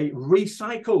 They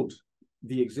recycled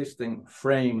the existing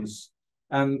frames.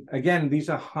 And again, these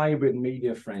are hybrid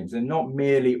media frames. They're not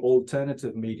merely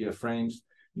alternative media frames.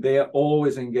 They are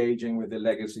always engaging with the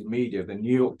legacy media, the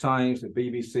New York Times, the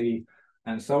BBC,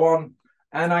 and so on.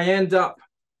 And I end up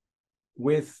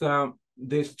with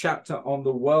this chapter on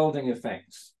the worlding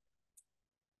effects.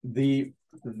 The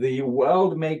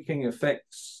world-making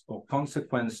effects or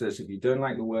consequences, if you don't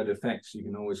like the word effects, you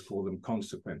can always call them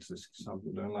consequences. Some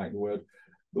people don't like the word.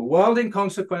 The worlding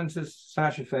consequences /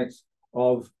 effects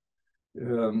of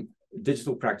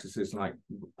digital practices like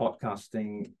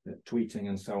podcasting, tweeting,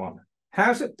 and so on.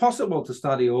 How is it possible to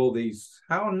study all these?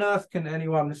 How on earth can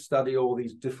anyone study all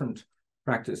these different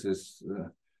practices?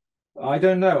 I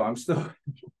don't know. I'm still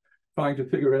trying to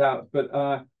figure it out.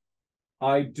 But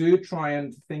I do try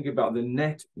and think about the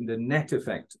net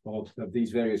effect of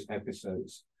these various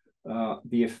episodes.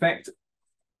 The effect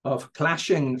of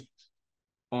clashing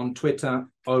on Twitter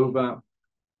over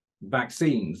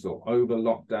vaccines or over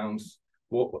lockdowns.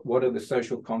 What are the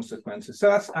social consequences?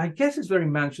 So I guess it's very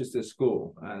Manchester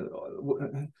School.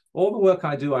 All the work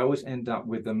I do, I always end up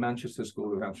with the Manchester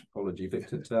School of Anthropology,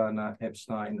 Victor Turner,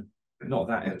 Epstein, not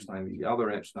that Epstein, the other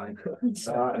Epstein, and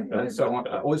so on.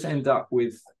 I always end up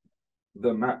with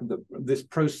this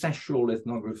processual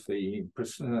ethnography,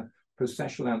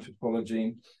 processual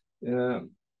anthropology,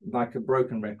 like a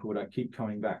broken record. I keep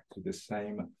coming back to the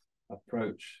same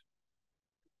approach.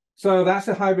 So that's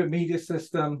a hybrid media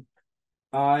system.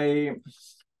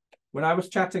 When I was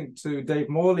chatting to Dave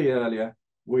Morley earlier,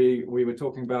 we were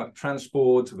talking about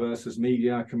transport versus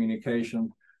media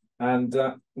communication, and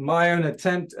my own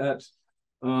attempt at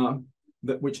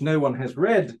which no one has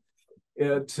read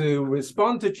to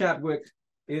respond to Chadwick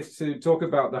is to talk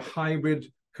about the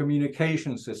hybrid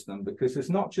communication system, because it's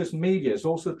not just media, it's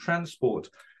also transport,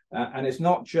 and it's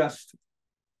not just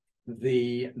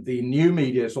the new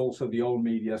media, it's also the old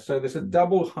media. So there's a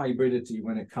double hybridity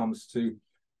when it comes to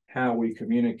how we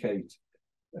communicate.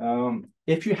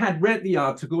 If you had read the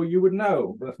article, you would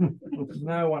know, but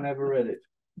no one ever read it.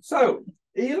 So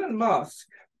Elon Musk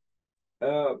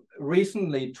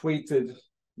recently tweeted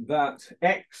that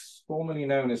X, formerly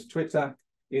known as Twitter,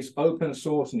 is open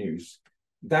source news.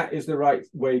 That is the right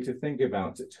way to think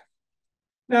about it.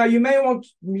 Now, you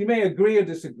may agree or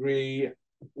disagree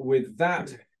with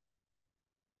that.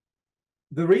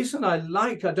 The reason I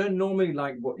don't normally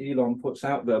like what Elon puts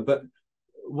out there, but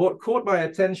what caught my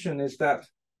attention is that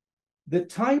the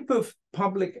type of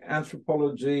public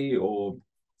anthropology or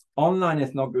online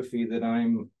ethnography that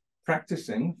I'm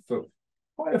practicing for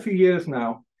quite a few years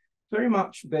now, very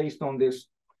much based on this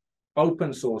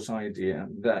open source idea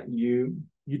that you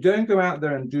don't go out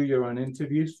there and do your own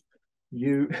interviews.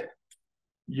 You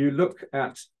look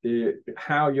at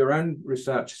how your own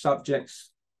research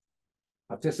subjects,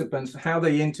 participants, how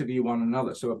they interview one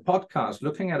another. So a podcast,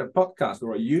 looking at a podcast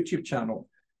or a YouTube channel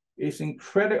is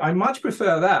incredible. I much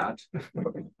prefer that.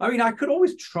 I mean, I could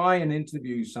always try and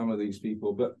interview some of these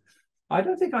people, but I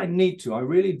don't think I need to. I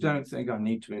really don't think I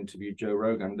need to interview Joe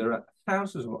Rogan. There are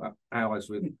thousands of hours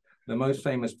with the most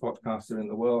famous podcaster in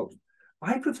the world.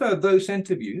 I prefer those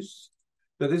interviews,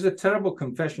 but there's a terrible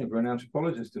confession for an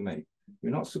anthropologist to make.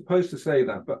 You're not supposed to say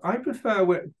that, but I prefer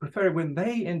when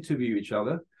they interview each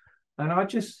other, and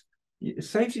it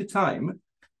saves you time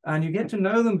and you get to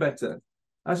know them better,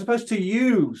 as opposed to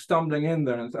you stumbling in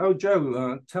there and say, oh,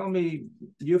 Joe, tell me,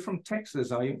 you're from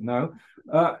Texas, are you? No.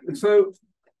 So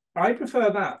I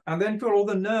prefer that. And then for all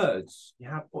the nerds,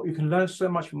 you can learn so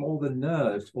much from all the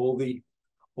nerds, all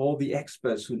the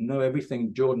experts who know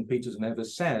everything Jordan Peterson ever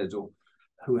said, or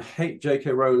who hate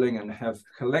J.K. Rowling and have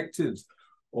collected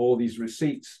all these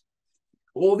receipts.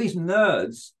 All these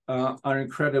nerds are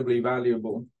incredibly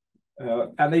valuable.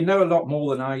 And they know a lot more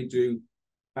than I do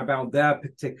about their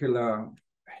particular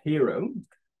hero.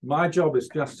 My job is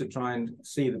just to try and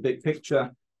see the big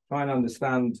picture, try and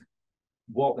understand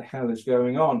what the hell is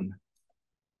going on.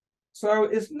 So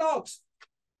it's not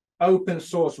open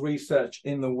source research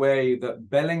in the way that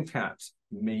Bellingcat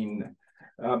mean.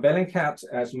 Bellingcat,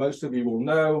 as most of you will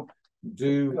know,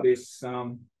 do this,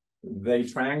 they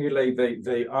triangulate,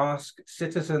 they ask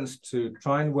citizens to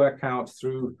try and work out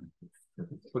through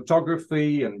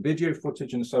photography and video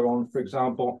footage and so on, for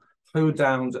example, who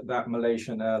downed that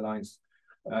Malaysian Airlines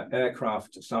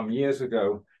aircraft some years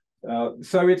ago.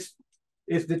 So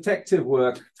it's detective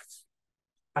work.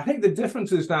 I think the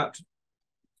difference is that,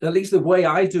 at least the way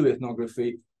I do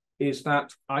ethnography, is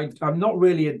that I'm not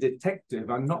really a detective.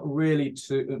 I'm not really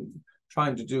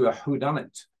trying to do a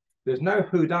whodunit. There's no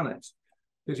whodunit,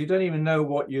 because you don't even know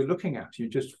what you're looking at. You're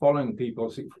just following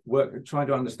people's work, trying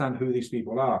to understand who these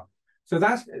people are. So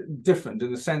that's different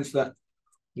in the sense that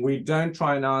we don't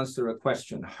try and answer a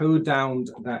question, who downed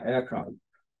that aircraft?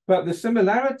 But the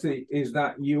similarity is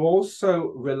that you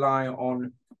also rely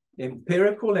on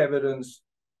empirical evidence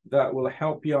that will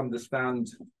help you understand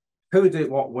who did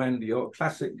what when, the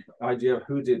classic idea of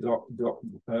who did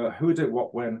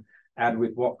what when, and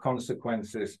with what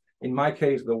consequences. In my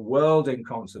case, the world in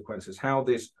consequences, how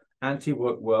this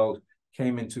anti-work world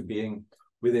came into being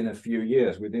within a few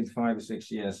years, within 5 or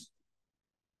 6 years.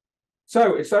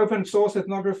 So it's open source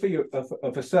ethnography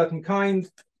of a certain kind.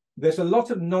 There's a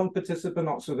lot of non-participant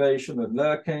observation of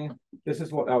lurking. This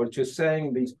is what I was just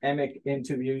saying, these emic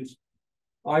interviews.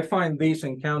 I find these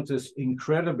encounters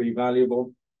incredibly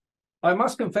valuable. I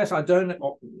must confess, I don't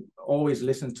always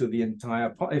listen to the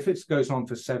entire, if it goes on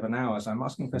for 7 hours, I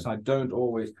must confess, I don't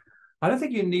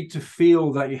think you need to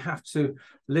feel that you have to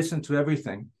listen to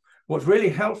everything. What's really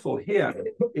helpful here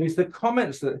is the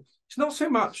comments that, it's not so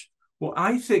much what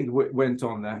I think went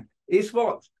on there, is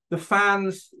what the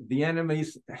fans, the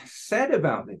enemies said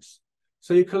about this.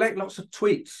 So you collect lots of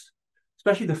tweets,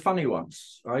 especially the funny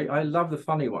ones. I love the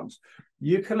funny ones.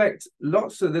 You collect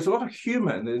lots of, there's a lot of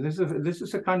humor. This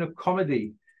is a kind of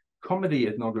comedy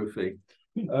ethnography.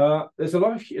 There's a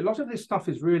lot of this stuff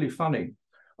is really funny.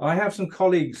 I have some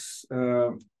colleagues,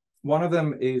 one of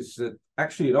them is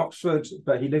actually at Oxford,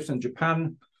 but he lives in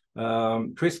Japan,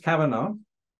 Chris Kavanagh,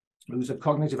 who's a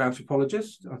cognitive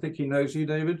anthropologist. I think he knows you,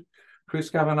 David.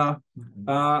 Chris Kavanagh,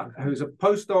 who's a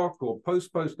postdoc or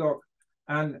post-postdoc.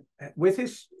 And with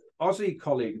his Aussie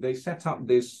colleague, they set up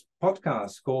this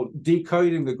podcast called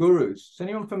Decoding the Gurus. Is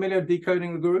anyone familiar with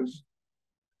Decoding the Gurus?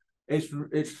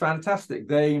 It's fantastic.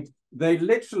 They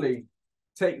literally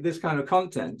take this kind of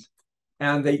content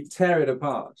and they tear it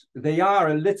apart. They are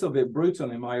a little bit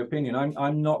brutal, in my opinion.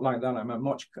 I'm not like that. I'm a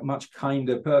much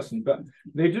kinder person, but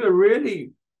they do a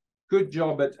really good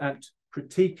job at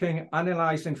critiquing,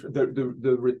 analyzing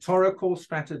the rhetorical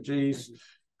strategies.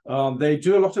 They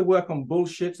do a lot of work on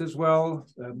bullshit as well,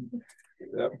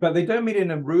 but they don't mean it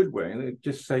in a rude way. They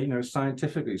just say,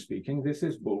 scientifically speaking, this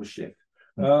is bullshit.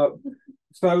 So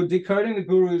Decoding the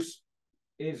Gurus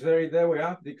is there we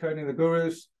are, Decoding the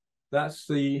Gurus. That's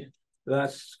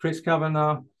Chris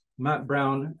Kavanagh, Matt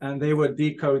Brown, and they were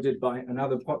decoded by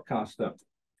another podcaster.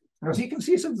 As you can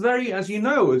see, it's as you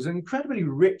know, it's an incredibly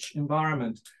rich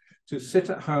environment to sit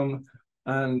at home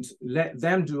and let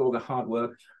them do all the hard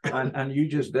work, and you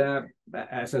just there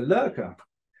as a lurker.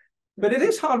 But it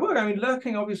is hard work. I mean,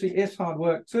 lurking obviously is hard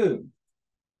work too.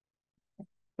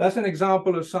 That's an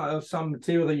example of some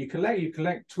material that you collect. You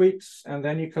collect tweets, and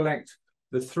then you collect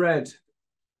the thread.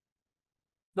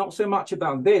 Not so much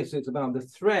about this, it's about the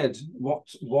thread,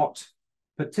 what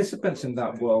participants in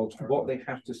that world, what they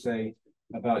have to say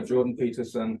about Jordan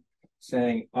Peterson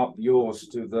saying up yours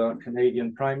to the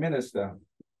Canadian Prime Minister.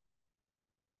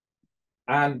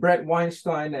 And Brett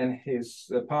Weinstein and his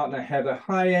partner Heather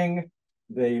Hying,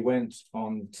 they went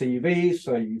on TV.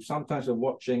 So you sometimes are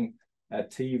watching a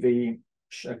TV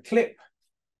clip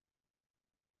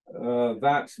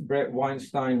that Brett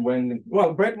Weinstein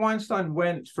Brett Weinstein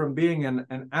went from being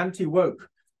an anti-woke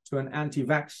to an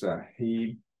anti-vaxxer.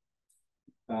 He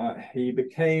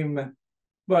became,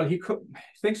 he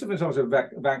thinks of himself as a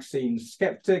vaccine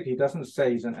skeptic. He doesn't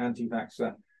say he's an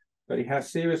anti-vaxxer, but he has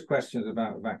serious questions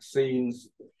about vaccines.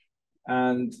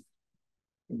 And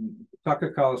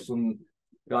Tucker Carlson,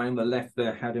 guy on the left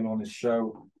there, had him on his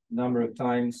show a number of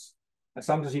times. And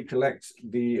sometimes he collects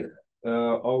the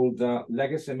old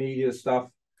legacy media stuff.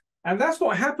 And that's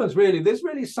what happens, really. This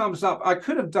really sums up. I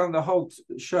could have done the whole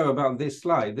show about this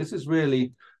slide. This is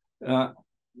really,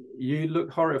 you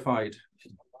look horrified.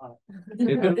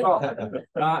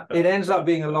 It ends up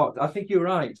being a lot. I think you're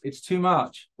right. It's too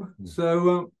much.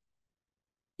 So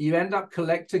you end up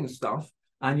collecting stuff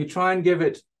and you try and give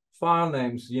it file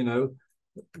names,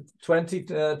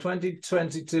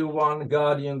 2022 1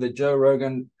 Guardian, the Joe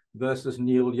Rogan versus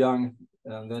Neil Young.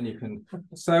 And then you can,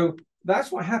 so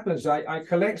that's what happens. I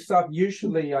collect stuff.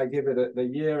 Usually I give it the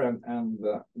year and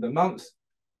the month.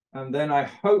 And then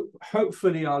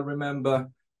hopefully I'll remember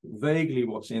vaguely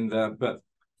what's in there, but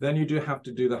then you do have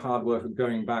to do the hard work of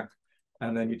going back,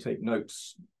 and then you take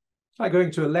notes. It's like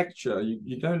going to a lecture.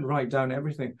 You don't write down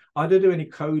everything. I don't do any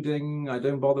coding. I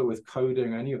don't bother with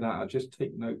coding or any of that. I just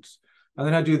take notes. And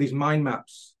then I do these mind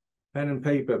maps, pen and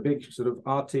paper, big sort of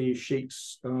RT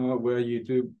sheets where you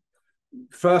do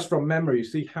first from memory, you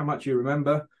see how much you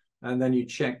remember, and then you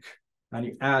check and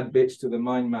you add bits to the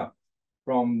mind map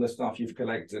from the stuff you've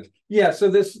collected. Yeah, so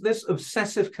this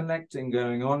obsessive collecting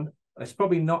going on. It's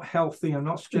probably not healthy. I'm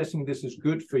not suggesting this is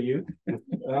good for you,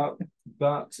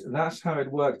 but that's how it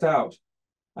worked out.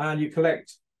 And you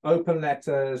collect open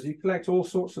letters, you collect all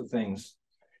sorts of things.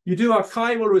 You do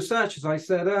archival research, as I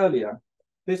said earlier.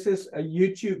 This is a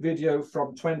YouTube video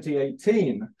from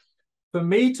 2018. For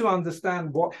me to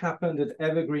understand what happened at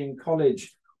Evergreen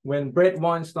College when Brett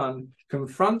Weinstein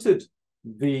confronted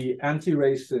the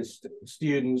anti-racist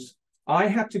students, I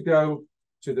had to go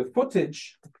to the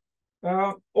footage.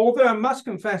 Although I must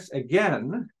confess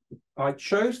again, I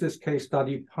chose this case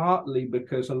study partly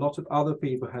because a lot of other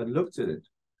people had looked at it.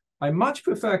 I much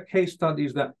prefer case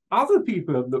studies that other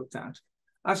people have looked at,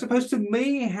 as opposed to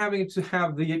me having to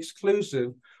have the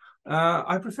exclusive.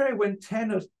 I prefer it when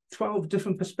 10 or 12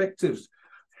 different perspectives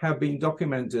have been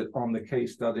documented on the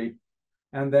case study,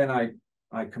 and then I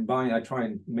combine, I try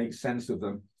and make sense of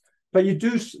them. But you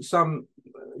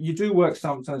do work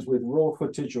sometimes with raw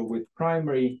footage or with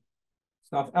primary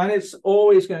stuff, and it's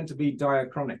always going to be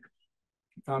diachronic.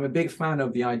 I'm a big fan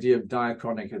of the idea of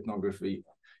diachronic ethnography.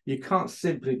 You can't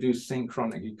simply do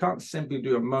synchronic. You can't simply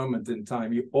do a moment in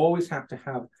time. You always have to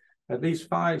have at least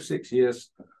 5-6 years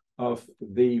of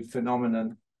the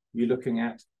phenomenon you're looking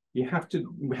at. We have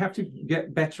to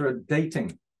get better at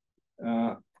dating,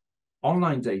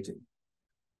 online dating,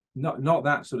 not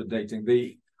that sort of dating.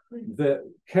 The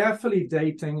carefully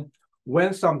dating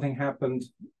when something happened.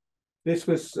 This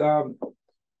was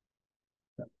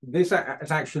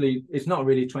it's not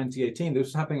really 2018. This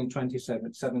was happening in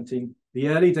 2017, the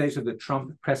early days of the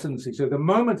Trump presidency. So the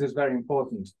moment is very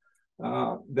important.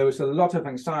 There was a lot of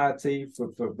anxiety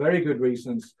for very good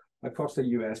reasons across the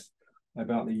US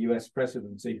about the US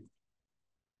presidency.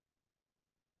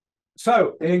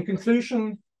 So in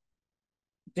conclusion,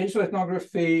 digital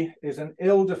ethnography is an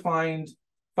ill-defined,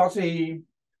 fuzzy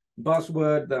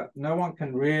buzzword that no one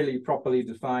can really properly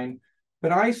define.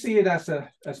 But I see it as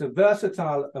a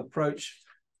versatile approach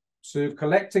to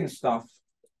collecting stuff.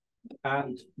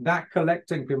 And that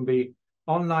collecting can be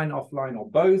online, offline, or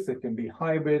both. It can be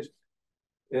hybrid.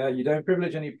 You don't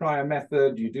privilege any prior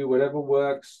method. You do whatever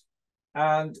works.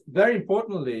 And very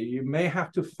importantly, you may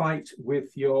have to fight with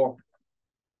your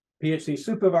PhD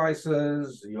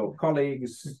supervisors, your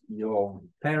colleagues, your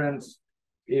parents,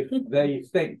 if they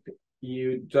think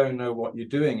you don't know what you're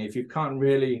doing. If you can't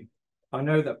really, I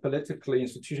know that politically,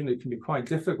 institutionally, it can be quite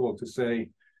difficult to say,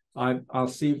 I'll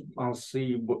see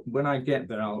when I get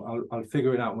there. I'll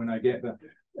figure it out when I get there.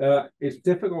 It's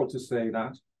difficult to say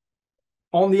that.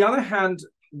 On the other hand,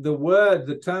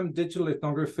 the term digital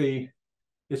ethnography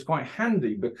is quite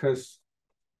handy because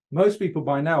most people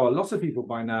by now, a lot of people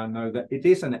by now know that it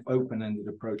is an open-ended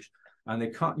approach, and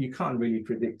you can't really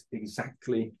predict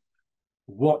exactly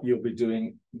what you'll be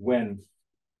doing when.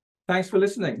 Thanks for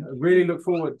listening. I really look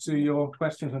forward to your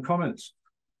questions and comments.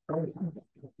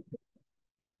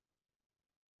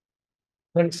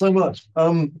 Thanks so much.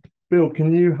 Bill,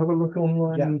 can you have a look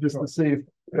online just to see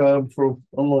if for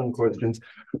online questions?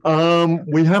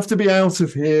 We have to be out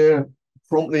of here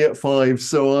promptly at 5,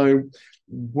 so I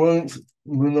won't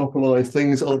monopolize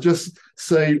things. I'll just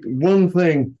say one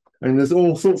thing, and there's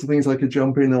all sorts of things I could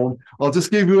jump in on. I'll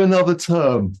just give you another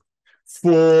term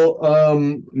for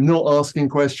not asking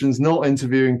questions, not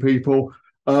interviewing people.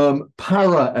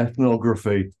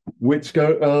 Para-ethnography, which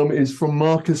is from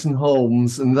Marcus and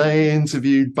Holmes, and they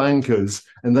interviewed bankers,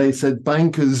 and they said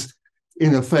bankers,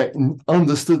 in effect,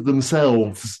 understood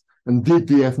themselves and did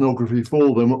the ethnography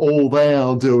for them. All they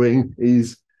are doing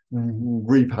is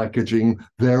repackaging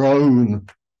their own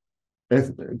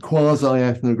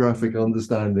quasi-ethnographic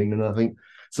understanding, and I think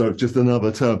so. Just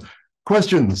another term.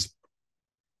 Questions,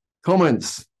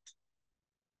 comments,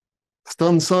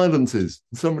 stunned silences.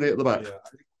 Somebody at the back. Yeah,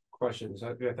 questions.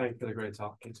 Thank you for the great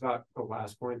talk. It's about the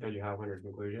last point that you have on your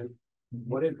conclusion.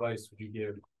 What advice would you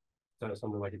give to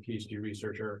someone like a PhD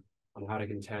researcher on how to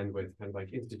contend with kind of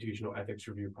like institutional ethics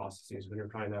review processes when you're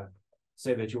trying to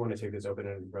say that you want to take this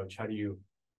open-ended approach? How do you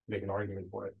make an argument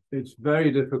for it? It's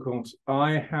very difficult.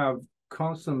 I have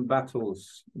constant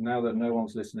battles now that no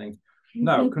one's listening.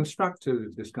 No,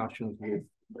 constructive discussions with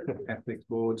ethics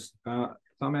boards.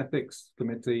 Some ethics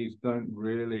committees don't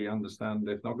really understand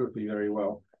ethnography very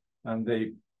well, and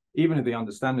even if they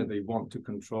understand it, they want to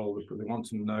control. They want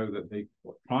to know that they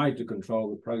try to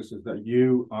control the process that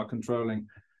you are controlling.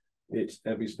 it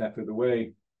every step of the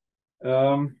way.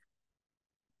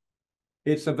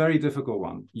 It's a very difficult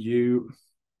one. You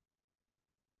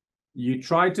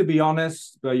try to be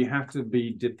honest, but you have to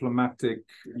be diplomatic.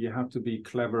 You have to be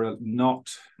clever at not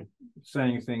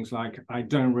saying things like, I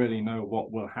don't really know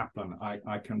what will happen.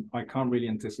 I can't really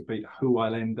anticipate who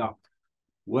I'll end up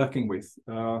working with.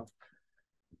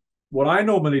 What I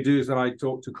normally do is that I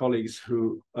talk to colleagues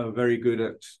who are very good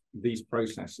at these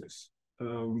processes.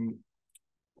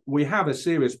 We have a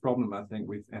serious problem, I think,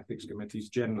 with ethics committees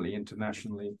generally,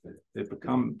 internationally. They've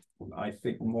become, I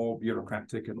think, more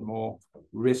bureaucratic and more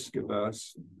risk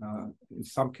averse. In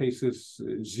some cases,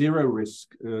 zero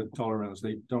risk tolerance.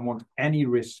 They don't want any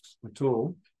risks at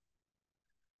all.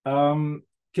 Can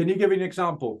you give me an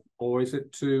example, or is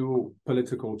it too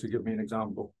political to give me an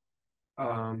example?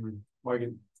 Well,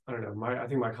 I don't know. I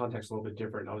think my context is a little bit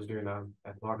different. I was doing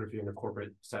ethnography in a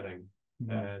corporate setting,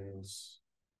 and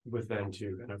with them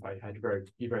too. And if I had to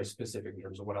be very specific in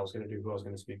terms of what I was going to do, who I was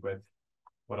going to speak with,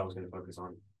 what I was going to focus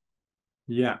on.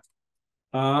 Yeah.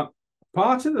 Part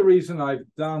of the reason I've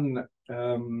done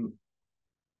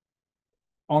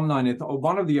online,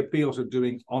 one of the appeals of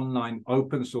doing online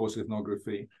open source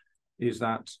ethnography is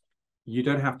that you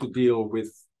don't have to deal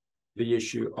with the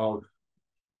issue of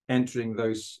entering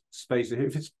those spaces.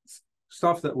 If it's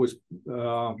stuff that was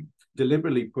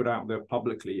deliberately put out there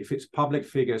publicly, if it's public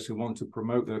figures who want to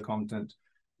promote their content,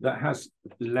 that has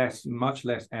much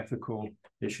less ethical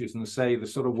issues than, say, the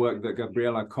sort of work that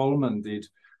Gabriella Coleman did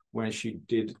when she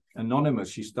did Anonymous.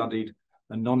 She studied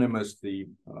Anonymous, the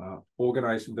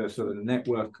organized, the sort of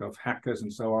network of hackers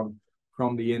and so on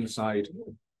from the inside.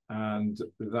 And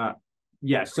that,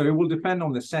 yes, so it will depend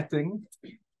on the setting.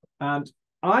 And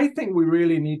I think we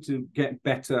really need to get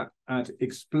better at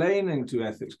explaining to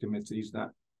ethics committees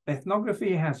that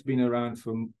ethnography has been around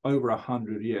for over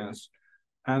 100 years,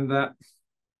 and that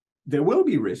there will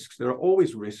be risks. There are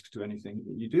always risks to anything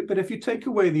that you do. But if you take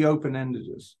away the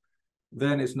open-endedness,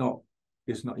 then it's not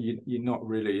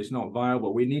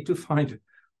viable. We need to find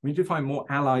more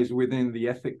allies within the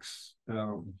ethics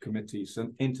committees.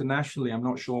 And internationally, I'm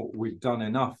not sure we've done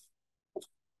enough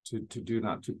to do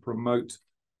that, to promote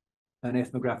an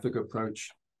ethnographic approach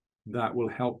that will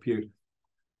help you.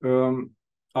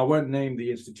 I won't name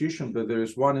the institution, but there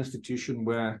is one institution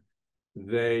where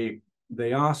they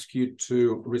ask you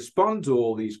to respond to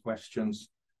all these questions,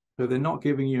 but they're not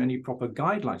giving you any proper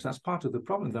guidelines. That's part of the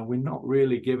problem, that we're not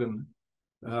really given,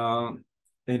 in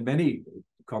many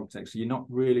contexts, you're not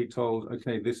really told,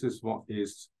 okay, this is what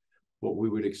we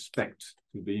would expect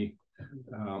to be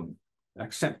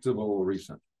acceptable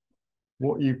research.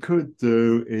 What you can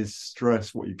do is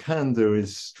stress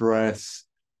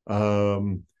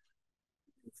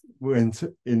when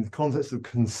in context of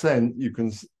consent, you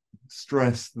can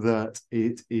stress that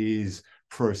it is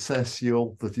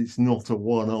processual, that it's not a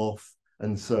one-off,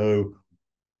 and so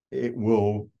it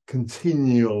will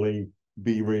continually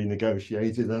be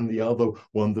renegotiated. And the other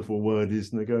wonderful word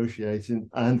is negotiating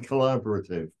and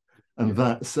collaborative. And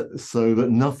that's so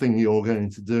that nothing you're going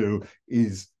to do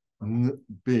is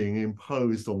being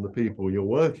imposed on the people you're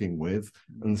working with.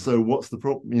 And so what's the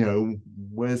problem,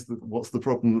 what's the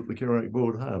problem that the curatorial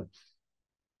board have?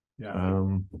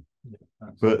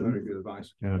 That's very good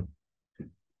advice.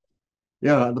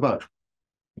 Yeah, at the back.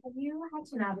 Have you had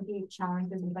to navigate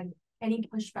challenges with any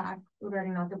pushback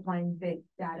regarding not deploying big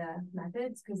data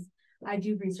methods? Because I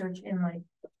do research in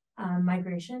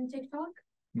migration TikTok,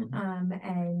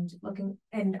 and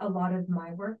a lot of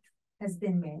my work has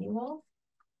been manual.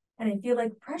 And I feel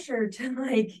pressure to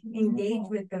engage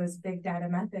with those big data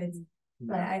methods,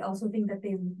 but I also think that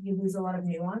you lose a lot of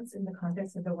nuance in the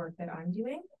context of the work that I'm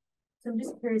doing. So I'm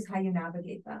just curious how you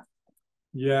navigate that.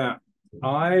 Yeah,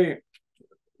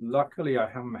 luckily I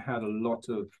haven't had a lot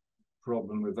of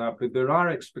problem with that, but there are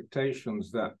expectations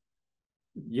that,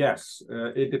 yes,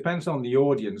 it depends on the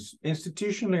audience.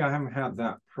 Institutionally, I haven't had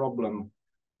that problem.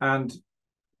 And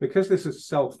because this is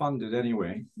self-funded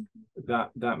anyway,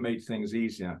 that made things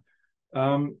easier.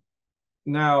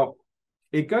 Now,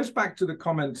 it goes back to the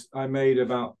comment I made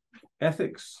about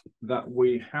ethics, that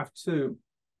we have to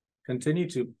continue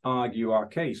to argue our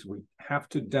case. We have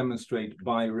to demonstrate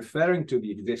by referring to the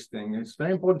existing. It's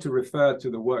very important to refer to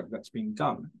the work that's been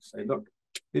done. Say, look,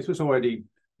 this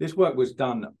work was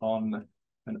done on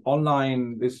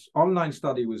this online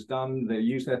study was done. They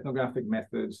used ethnographic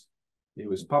methods. It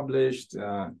was published.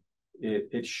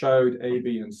 It showed A,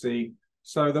 B, and C.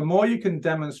 So the more you can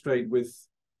demonstrate with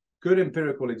good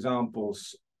empirical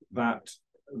examples that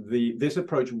this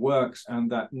approach works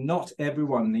and that not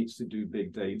everyone needs to do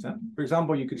big data. For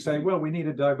example, you could say, well, we need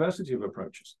a diversity of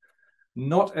approaches.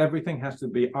 Not everything has to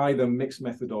be either mixed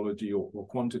methodology or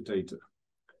quantitative.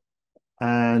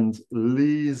 And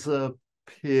Lisa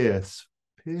Pierce,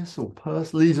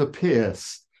 Lisa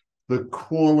Pierce, the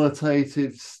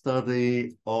qualitative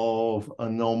study of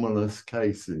anomalous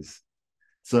cases.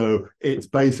 So it's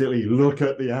basically look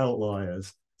at the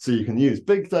outliers. So you can use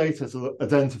big data to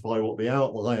identify what the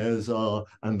outliers are,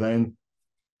 and then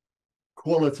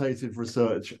qualitative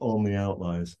research on the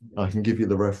outliers. I can give you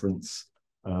the reference.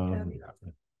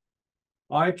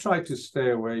 I try to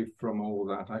stay away from all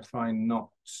that. I try not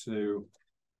to.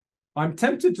 I'm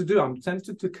tempted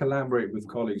to collaborate with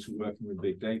colleagues who are working with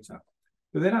big data.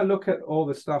 But then I look at all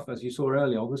the stuff, as you saw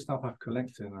earlier, all the stuff I've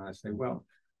collected, and I say, well,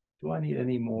 do I need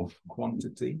any more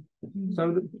quantity?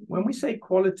 So when we say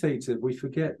qualitative, we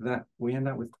forget that we end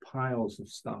up with piles of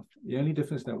stuff. The only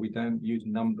difference is that we don't use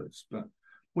numbers, but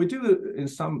we do in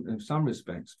some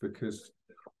respects, because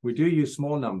we do use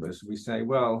small numbers. We say,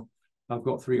 well, I've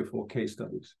got 3 or 4 case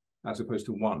studies as opposed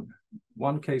to one.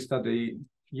 One case study,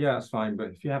 yeah, it's fine, but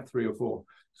if you have 3 or 4.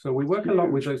 So we work a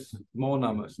lot with those small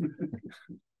numbers.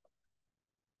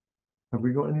 Have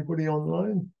we got anybody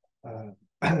online?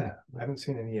 I haven't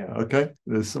seen any yet. Okay,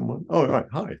 there's someone. Oh, right,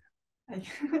 hi.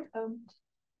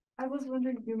 I was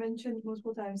wondering, you mentioned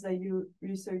multiple times that you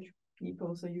research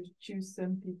people, so you choose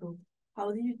some people.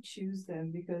 How do you choose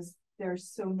them? Because there are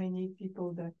so many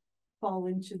people that fall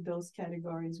into those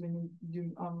categories when you're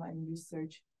doing online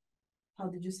research. How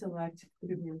did you select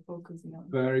who you're focusing on?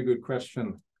 Very good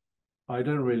question. I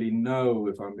don't really know,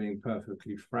 if I'm being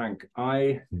perfectly frank.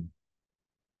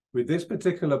 With this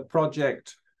particular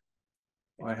project,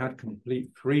 I had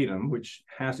complete freedom, which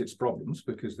has its problems,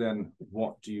 because then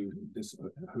who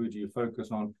do you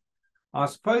focus on? I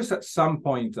suppose at some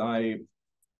point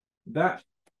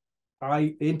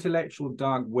intellectual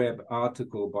dark web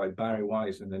article by Barry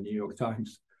Weiss in the New York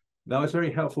Times, that was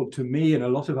very helpful to me and a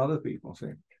lot of other people.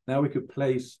 So now we could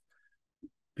place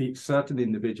certain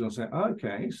individuals and say,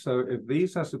 okay, so if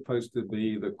these are supposed to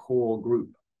be the core group,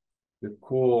 the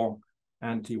core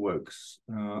anti-wokes,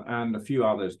 and a few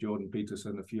others, Jordan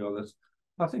Peterson, a few others,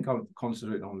 I think I'll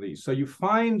concentrate on these. So you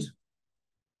find,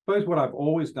 both what I've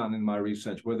always done in my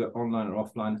research, whether online or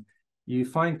offline, you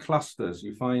find clusters,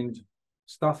 you find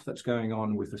stuff that's going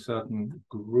on with a certain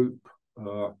group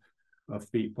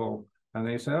of people, and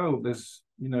they say, oh,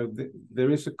 there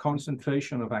is a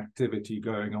concentration of activity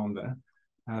going on there.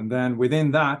 And then within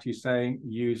that,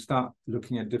 you start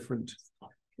looking at different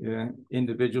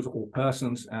individuals or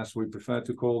persons, as we prefer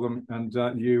to call them, and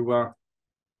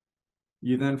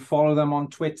you then follow them on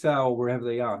Twitter or wherever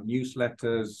they are,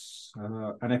 newsletters,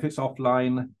 and if it's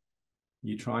offline,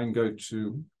 you try and go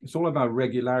to, it's all about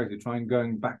regularity, try and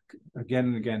going back again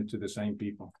and again to the same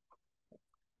people.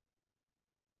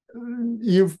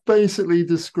 You've basically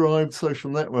described social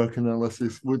network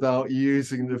analysis without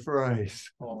using the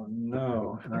phrase. Oh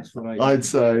no, that's what I'd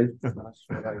say. That's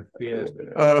what I feared.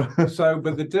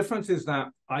 But the difference is that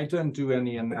I don't do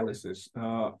any analysis.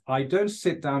 I don't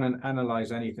sit down and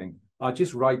analyze anything. I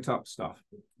just write up stuff.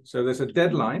 So there's a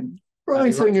deadline.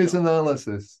 Writing is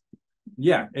analysis.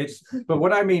 Yeah, but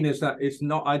what I mean is that it's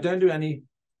not, I don't do any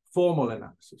formal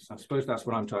analysis. I suppose that's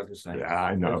what I'm trying to say. Yeah,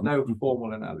 I know. There's no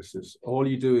formal analysis. All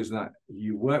you do is that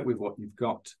you work with what you've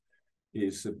got.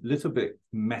 Is a little bit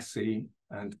messy,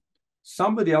 and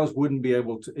somebody else wouldn't be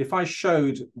able to, if I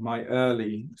showed my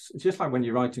early, just like when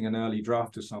you're writing an early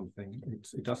draft or something,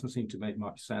 it doesn't seem to make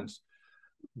much sense.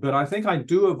 But I think I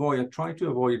try to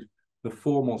avoid the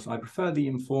formals. I prefer the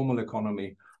informal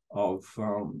economy of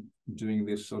doing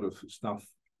this sort of stuff.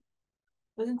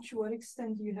 But to what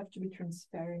extent do you have to be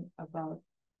transparent about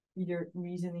your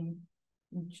reasoning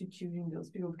into choosing those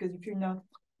people? Because if you're not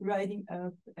writing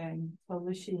up and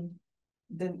publishing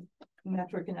the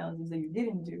network analysis that you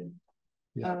didn't do,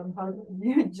 how do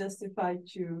you justify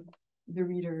to the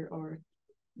reader or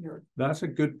your... That's a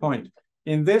good point.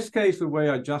 In this case, the way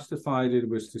I justified it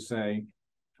was to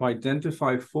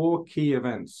identify 4 key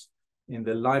events in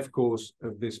the life course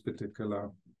of this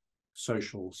particular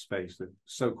social space, the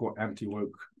so-called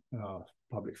anti-woke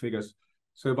public figures.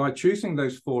 So by choosing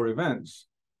those 4 events,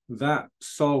 that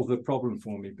solved the problem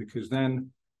for me, because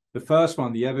then the first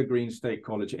one, the Evergreen State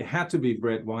College, it had to be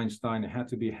Bret Weinstein, it had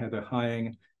to be Heather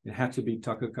Heying, it had to be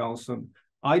Tucker Carlson.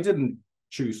 I didn't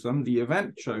choose them, the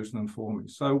event chose them for me.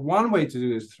 So one way to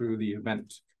do this through the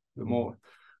event, the more.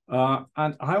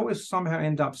 And I always somehow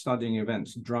end up studying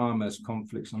events, dramas,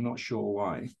 conflicts, I'm not sure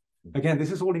why. Again,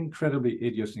 this is all incredibly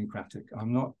idiosyncratic.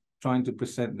 I'm not trying to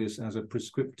present this as a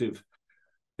prescriptive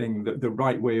thing, the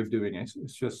right way of doing it.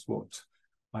 It's just what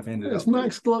I've ended It's up.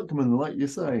 Max Gluckman, like you're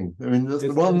saying. I mean, that's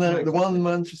the one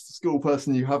Manchester school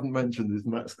person you haven't mentioned is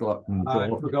Max Gluckman.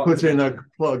 So put in a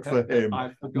plug for him.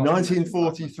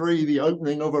 1943, the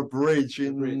opening of a bridge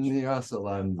in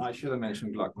Nyasaland. I should have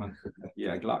mentioned Gluckman.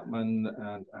 Yeah, Gluckman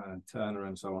and Turner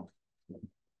and so on.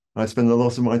 I spend a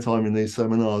lot of my time in these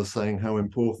seminars saying how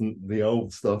important the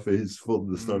old stuff is for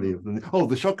the study of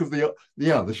the shock of the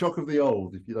shock of the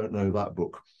old. If you don't know that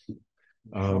book.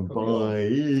 By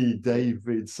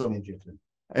David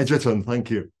Edgerton, thank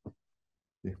you.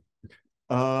 Yeah.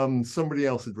 Somebody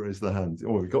else had raised their hand.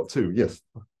 Oh, we've got two. Yes.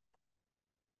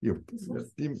 You.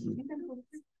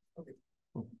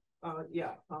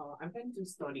 I'm trying to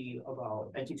study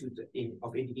about attitude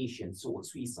of Indonesians or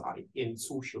suicide in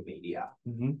social media.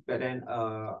 But then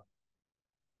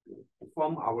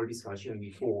from our discussion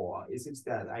before, it seems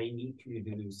that I need to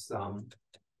do some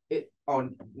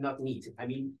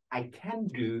I can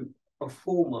do a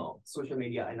formal social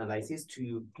media analysis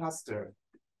to cluster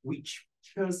which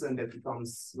person that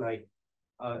becomes like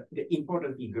the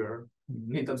important figure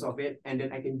in terms of it, and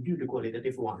then I can do the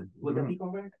qualitative one. Would that be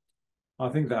correct? I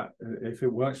think that if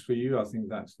it works for you, I think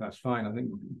that's fine. I think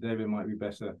David might be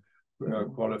better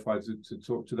qualified to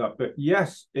talk to that. But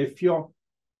yes,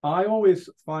 I always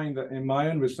find that in my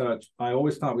own research, I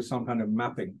always start with some kind of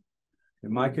mapping.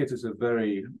 In my case, it's a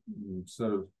very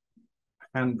sort of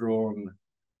hand-drawn,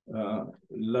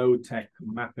 low-tech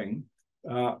mapping.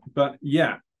 But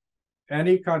yeah,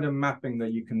 any kind of mapping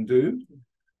that you can do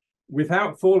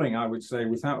without falling, I would say,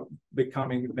 without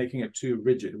making it too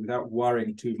rigid, without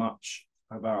worrying too much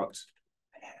about,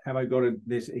 have I got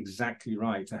this exactly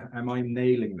right? Am I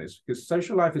nailing this? Because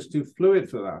social life is too fluid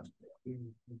for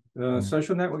that.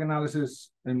 Social network analysis,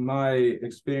 in my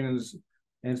experience,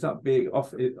 ends up being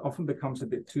it often becomes a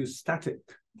bit too static.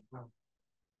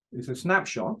 It's a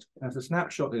snapshot, and the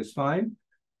snapshot is fine.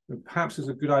 But perhaps it's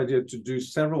a good idea to do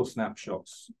several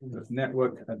snapshots of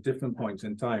network at different points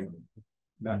in time.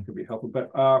 That could be helpful.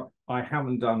 But I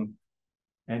haven't done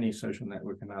any social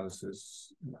network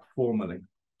analysis formally.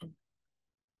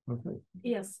 Okay.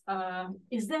 Yes.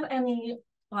 Is there any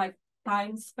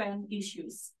time spent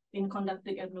issues in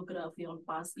conducting ethnography on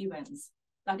past events?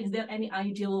 Like, is there any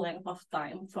ideal length of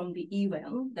time from the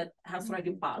event that has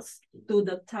already passed to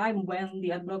the time when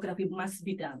the ethnography must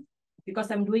be done?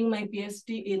 Because I'm doing my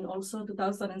PhD in also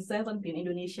 2017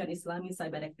 Indonesian Islamic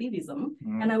cyber activism,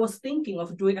 and I was thinking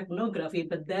of doing ethnography,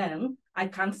 but then I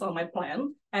canceled my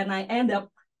plan and I end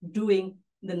up doing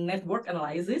the network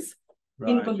analysis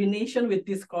in combination with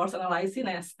discourse analysis, and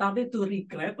I started to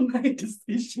regret my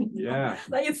decision. Yeah,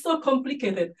 like it's so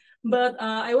complicated. But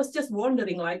I was just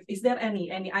wondering, like, is there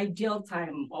any ideal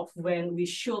time of when we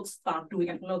should start doing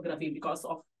ethnography because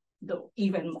of the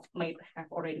event might have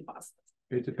already passed?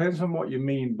 It depends on what you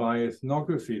mean by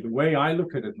ethnography. The way I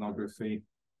look at ethnography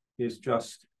is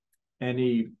just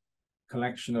any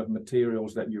collection of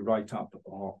materials that you write up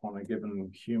on a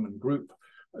given human group.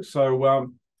 So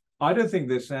I don't think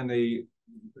there's any,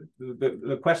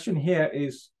 the question here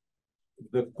is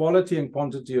the quality and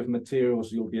quantity of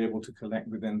materials you'll be able to collect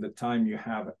within the time you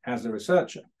have as a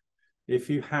researcher. If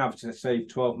you have, to say,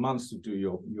 12 months to do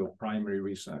your primary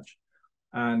research,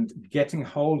 and getting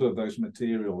hold of those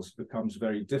materials becomes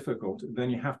very difficult, then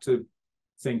you have to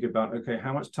think about, okay,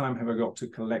 how much time have I got to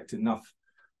collect enough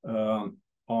so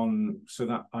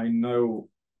that I know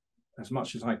as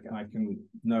much as I can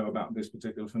know about this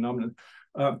particular phenomenon.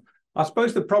 I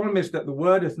suppose the problem is that the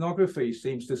word ethnography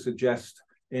seems to suggest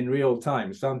in real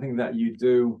time, something that you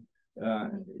do,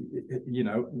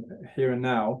 here and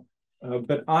now.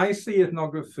 But I see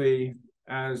ethnography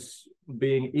as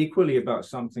being equally about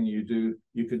something you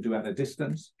can do at a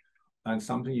distance, and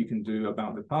something you can do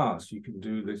about the past. You can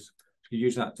do this, you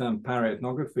use that term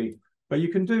para-ethnography, but you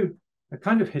can do a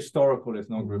kind of historical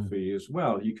ethnography as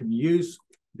well. You can use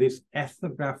this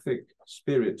ethnographic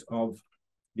spirit of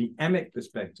the emic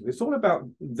perspective. It's all about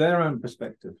their own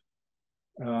perspective.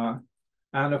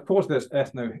 And of course, there's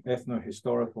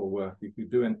ethno-historical work. You could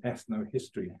do an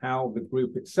ethno-history, how the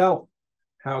group itself,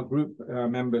 how group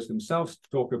members themselves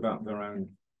talk about their own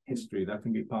history. That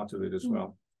can be part of it as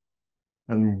well.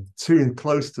 And too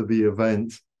close to the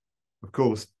event, of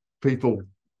course, people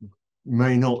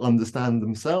may not understand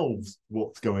themselves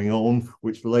what's going on,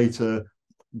 which later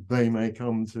they may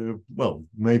come to, well,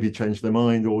 maybe change their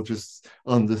mind, or just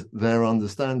their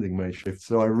understanding may shift.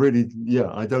 So I really,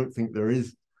 I don't think there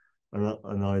is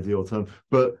an ideal term,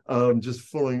 but just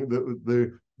following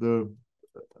the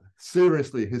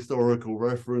seriously historical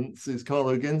reference is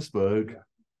Carlo Ginzburg,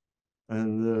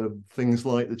 and things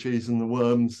like The Cheese and the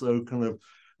Worm. So kind of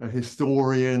a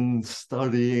historian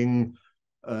studying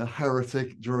a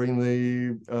heretic during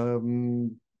the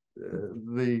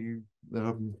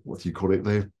what do you call it,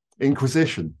 the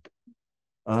Inquisition.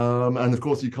 And of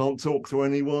course you can't talk to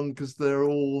anyone because they're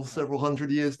all several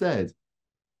hundred years dead.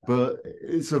 But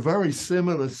it's a very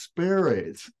similar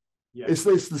spirit. Yeah. It's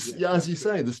this, as you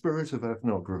say, the spirit of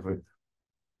ethnography.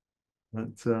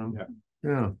 But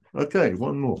yeah. Okay,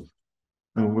 one more.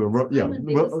 And we'll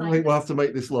have to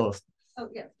make this last. Oh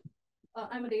yeah.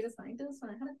 I'm a data scientist,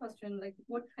 and I had a question, like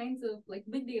what kinds of like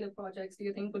big data projects do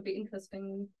you think would be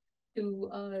interesting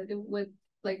to do with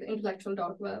like the intellectual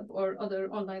dark web or other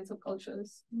online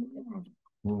subcultures?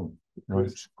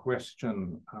 Good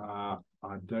question. I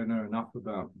don't know enough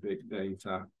about big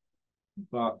data,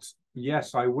 but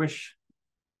yes, I wish.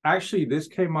 Actually, this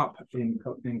came up in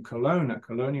Cologne at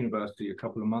Cologne University a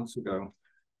couple of months ago.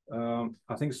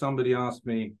 I think somebody asked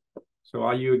me, so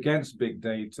are you against big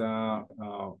data?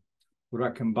 What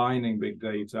about combining big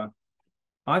data?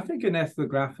 I think an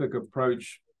ethnographic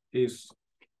approach is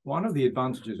one of the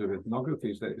advantages of ethnography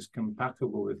is that it's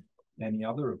compatible with any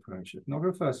other approach.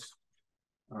 Ethnographers,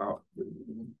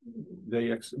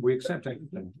 we accept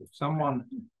everything. If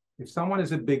someone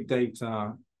is a big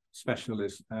data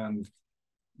specialist and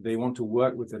they want to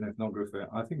work with an ethnographer,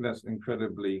 I think that's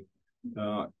incredibly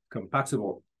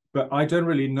compatible. But I don't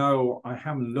really know, I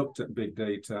haven't looked at big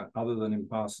data other than in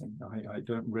passing. I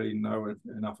don't really know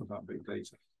enough about big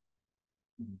data.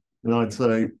 And I'd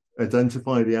say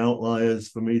identify the outliers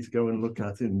for me to go and look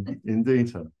at in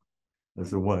detail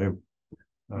as a way of,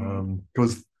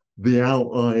 because the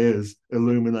outliers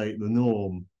illuminate the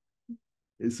norm.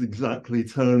 It's exactly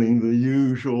turning the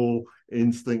usual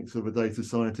instincts of a data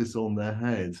scientist on their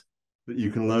head, that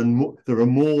you can learn more. There are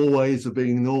more ways of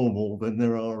being normal than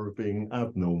there are of being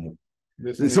abnormal.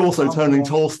 It's also turning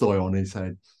Tolstoy on his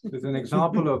head. There's an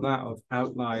example of that, of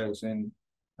outliers, in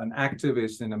an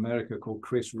activist in America called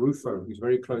Chris Rufo, who's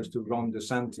very close to Ron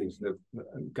DeSantis, the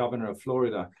governor of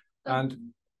Florida.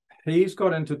 And he's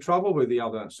got into trouble with the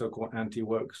other so-called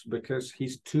anti-woke because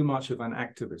he's too much of an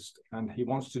activist and he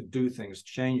wants to do things,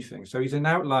 change things. So he's an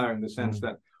outlier in the sense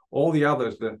that all the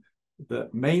others, the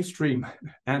mainstream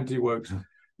anti-wokes,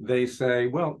 they say,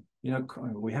 well, you know,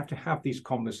 we have to have these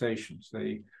conversations.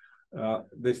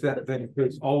 There's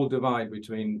this old divide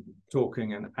between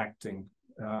talking and acting,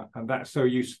 and that, so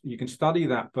you can study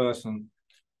that person,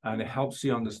 and it helps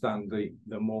you understand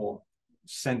the more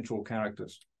central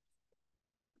characters.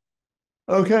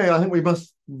 Okay, I think we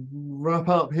must wrap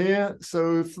up here.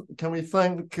 So can we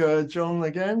thank John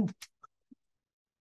again?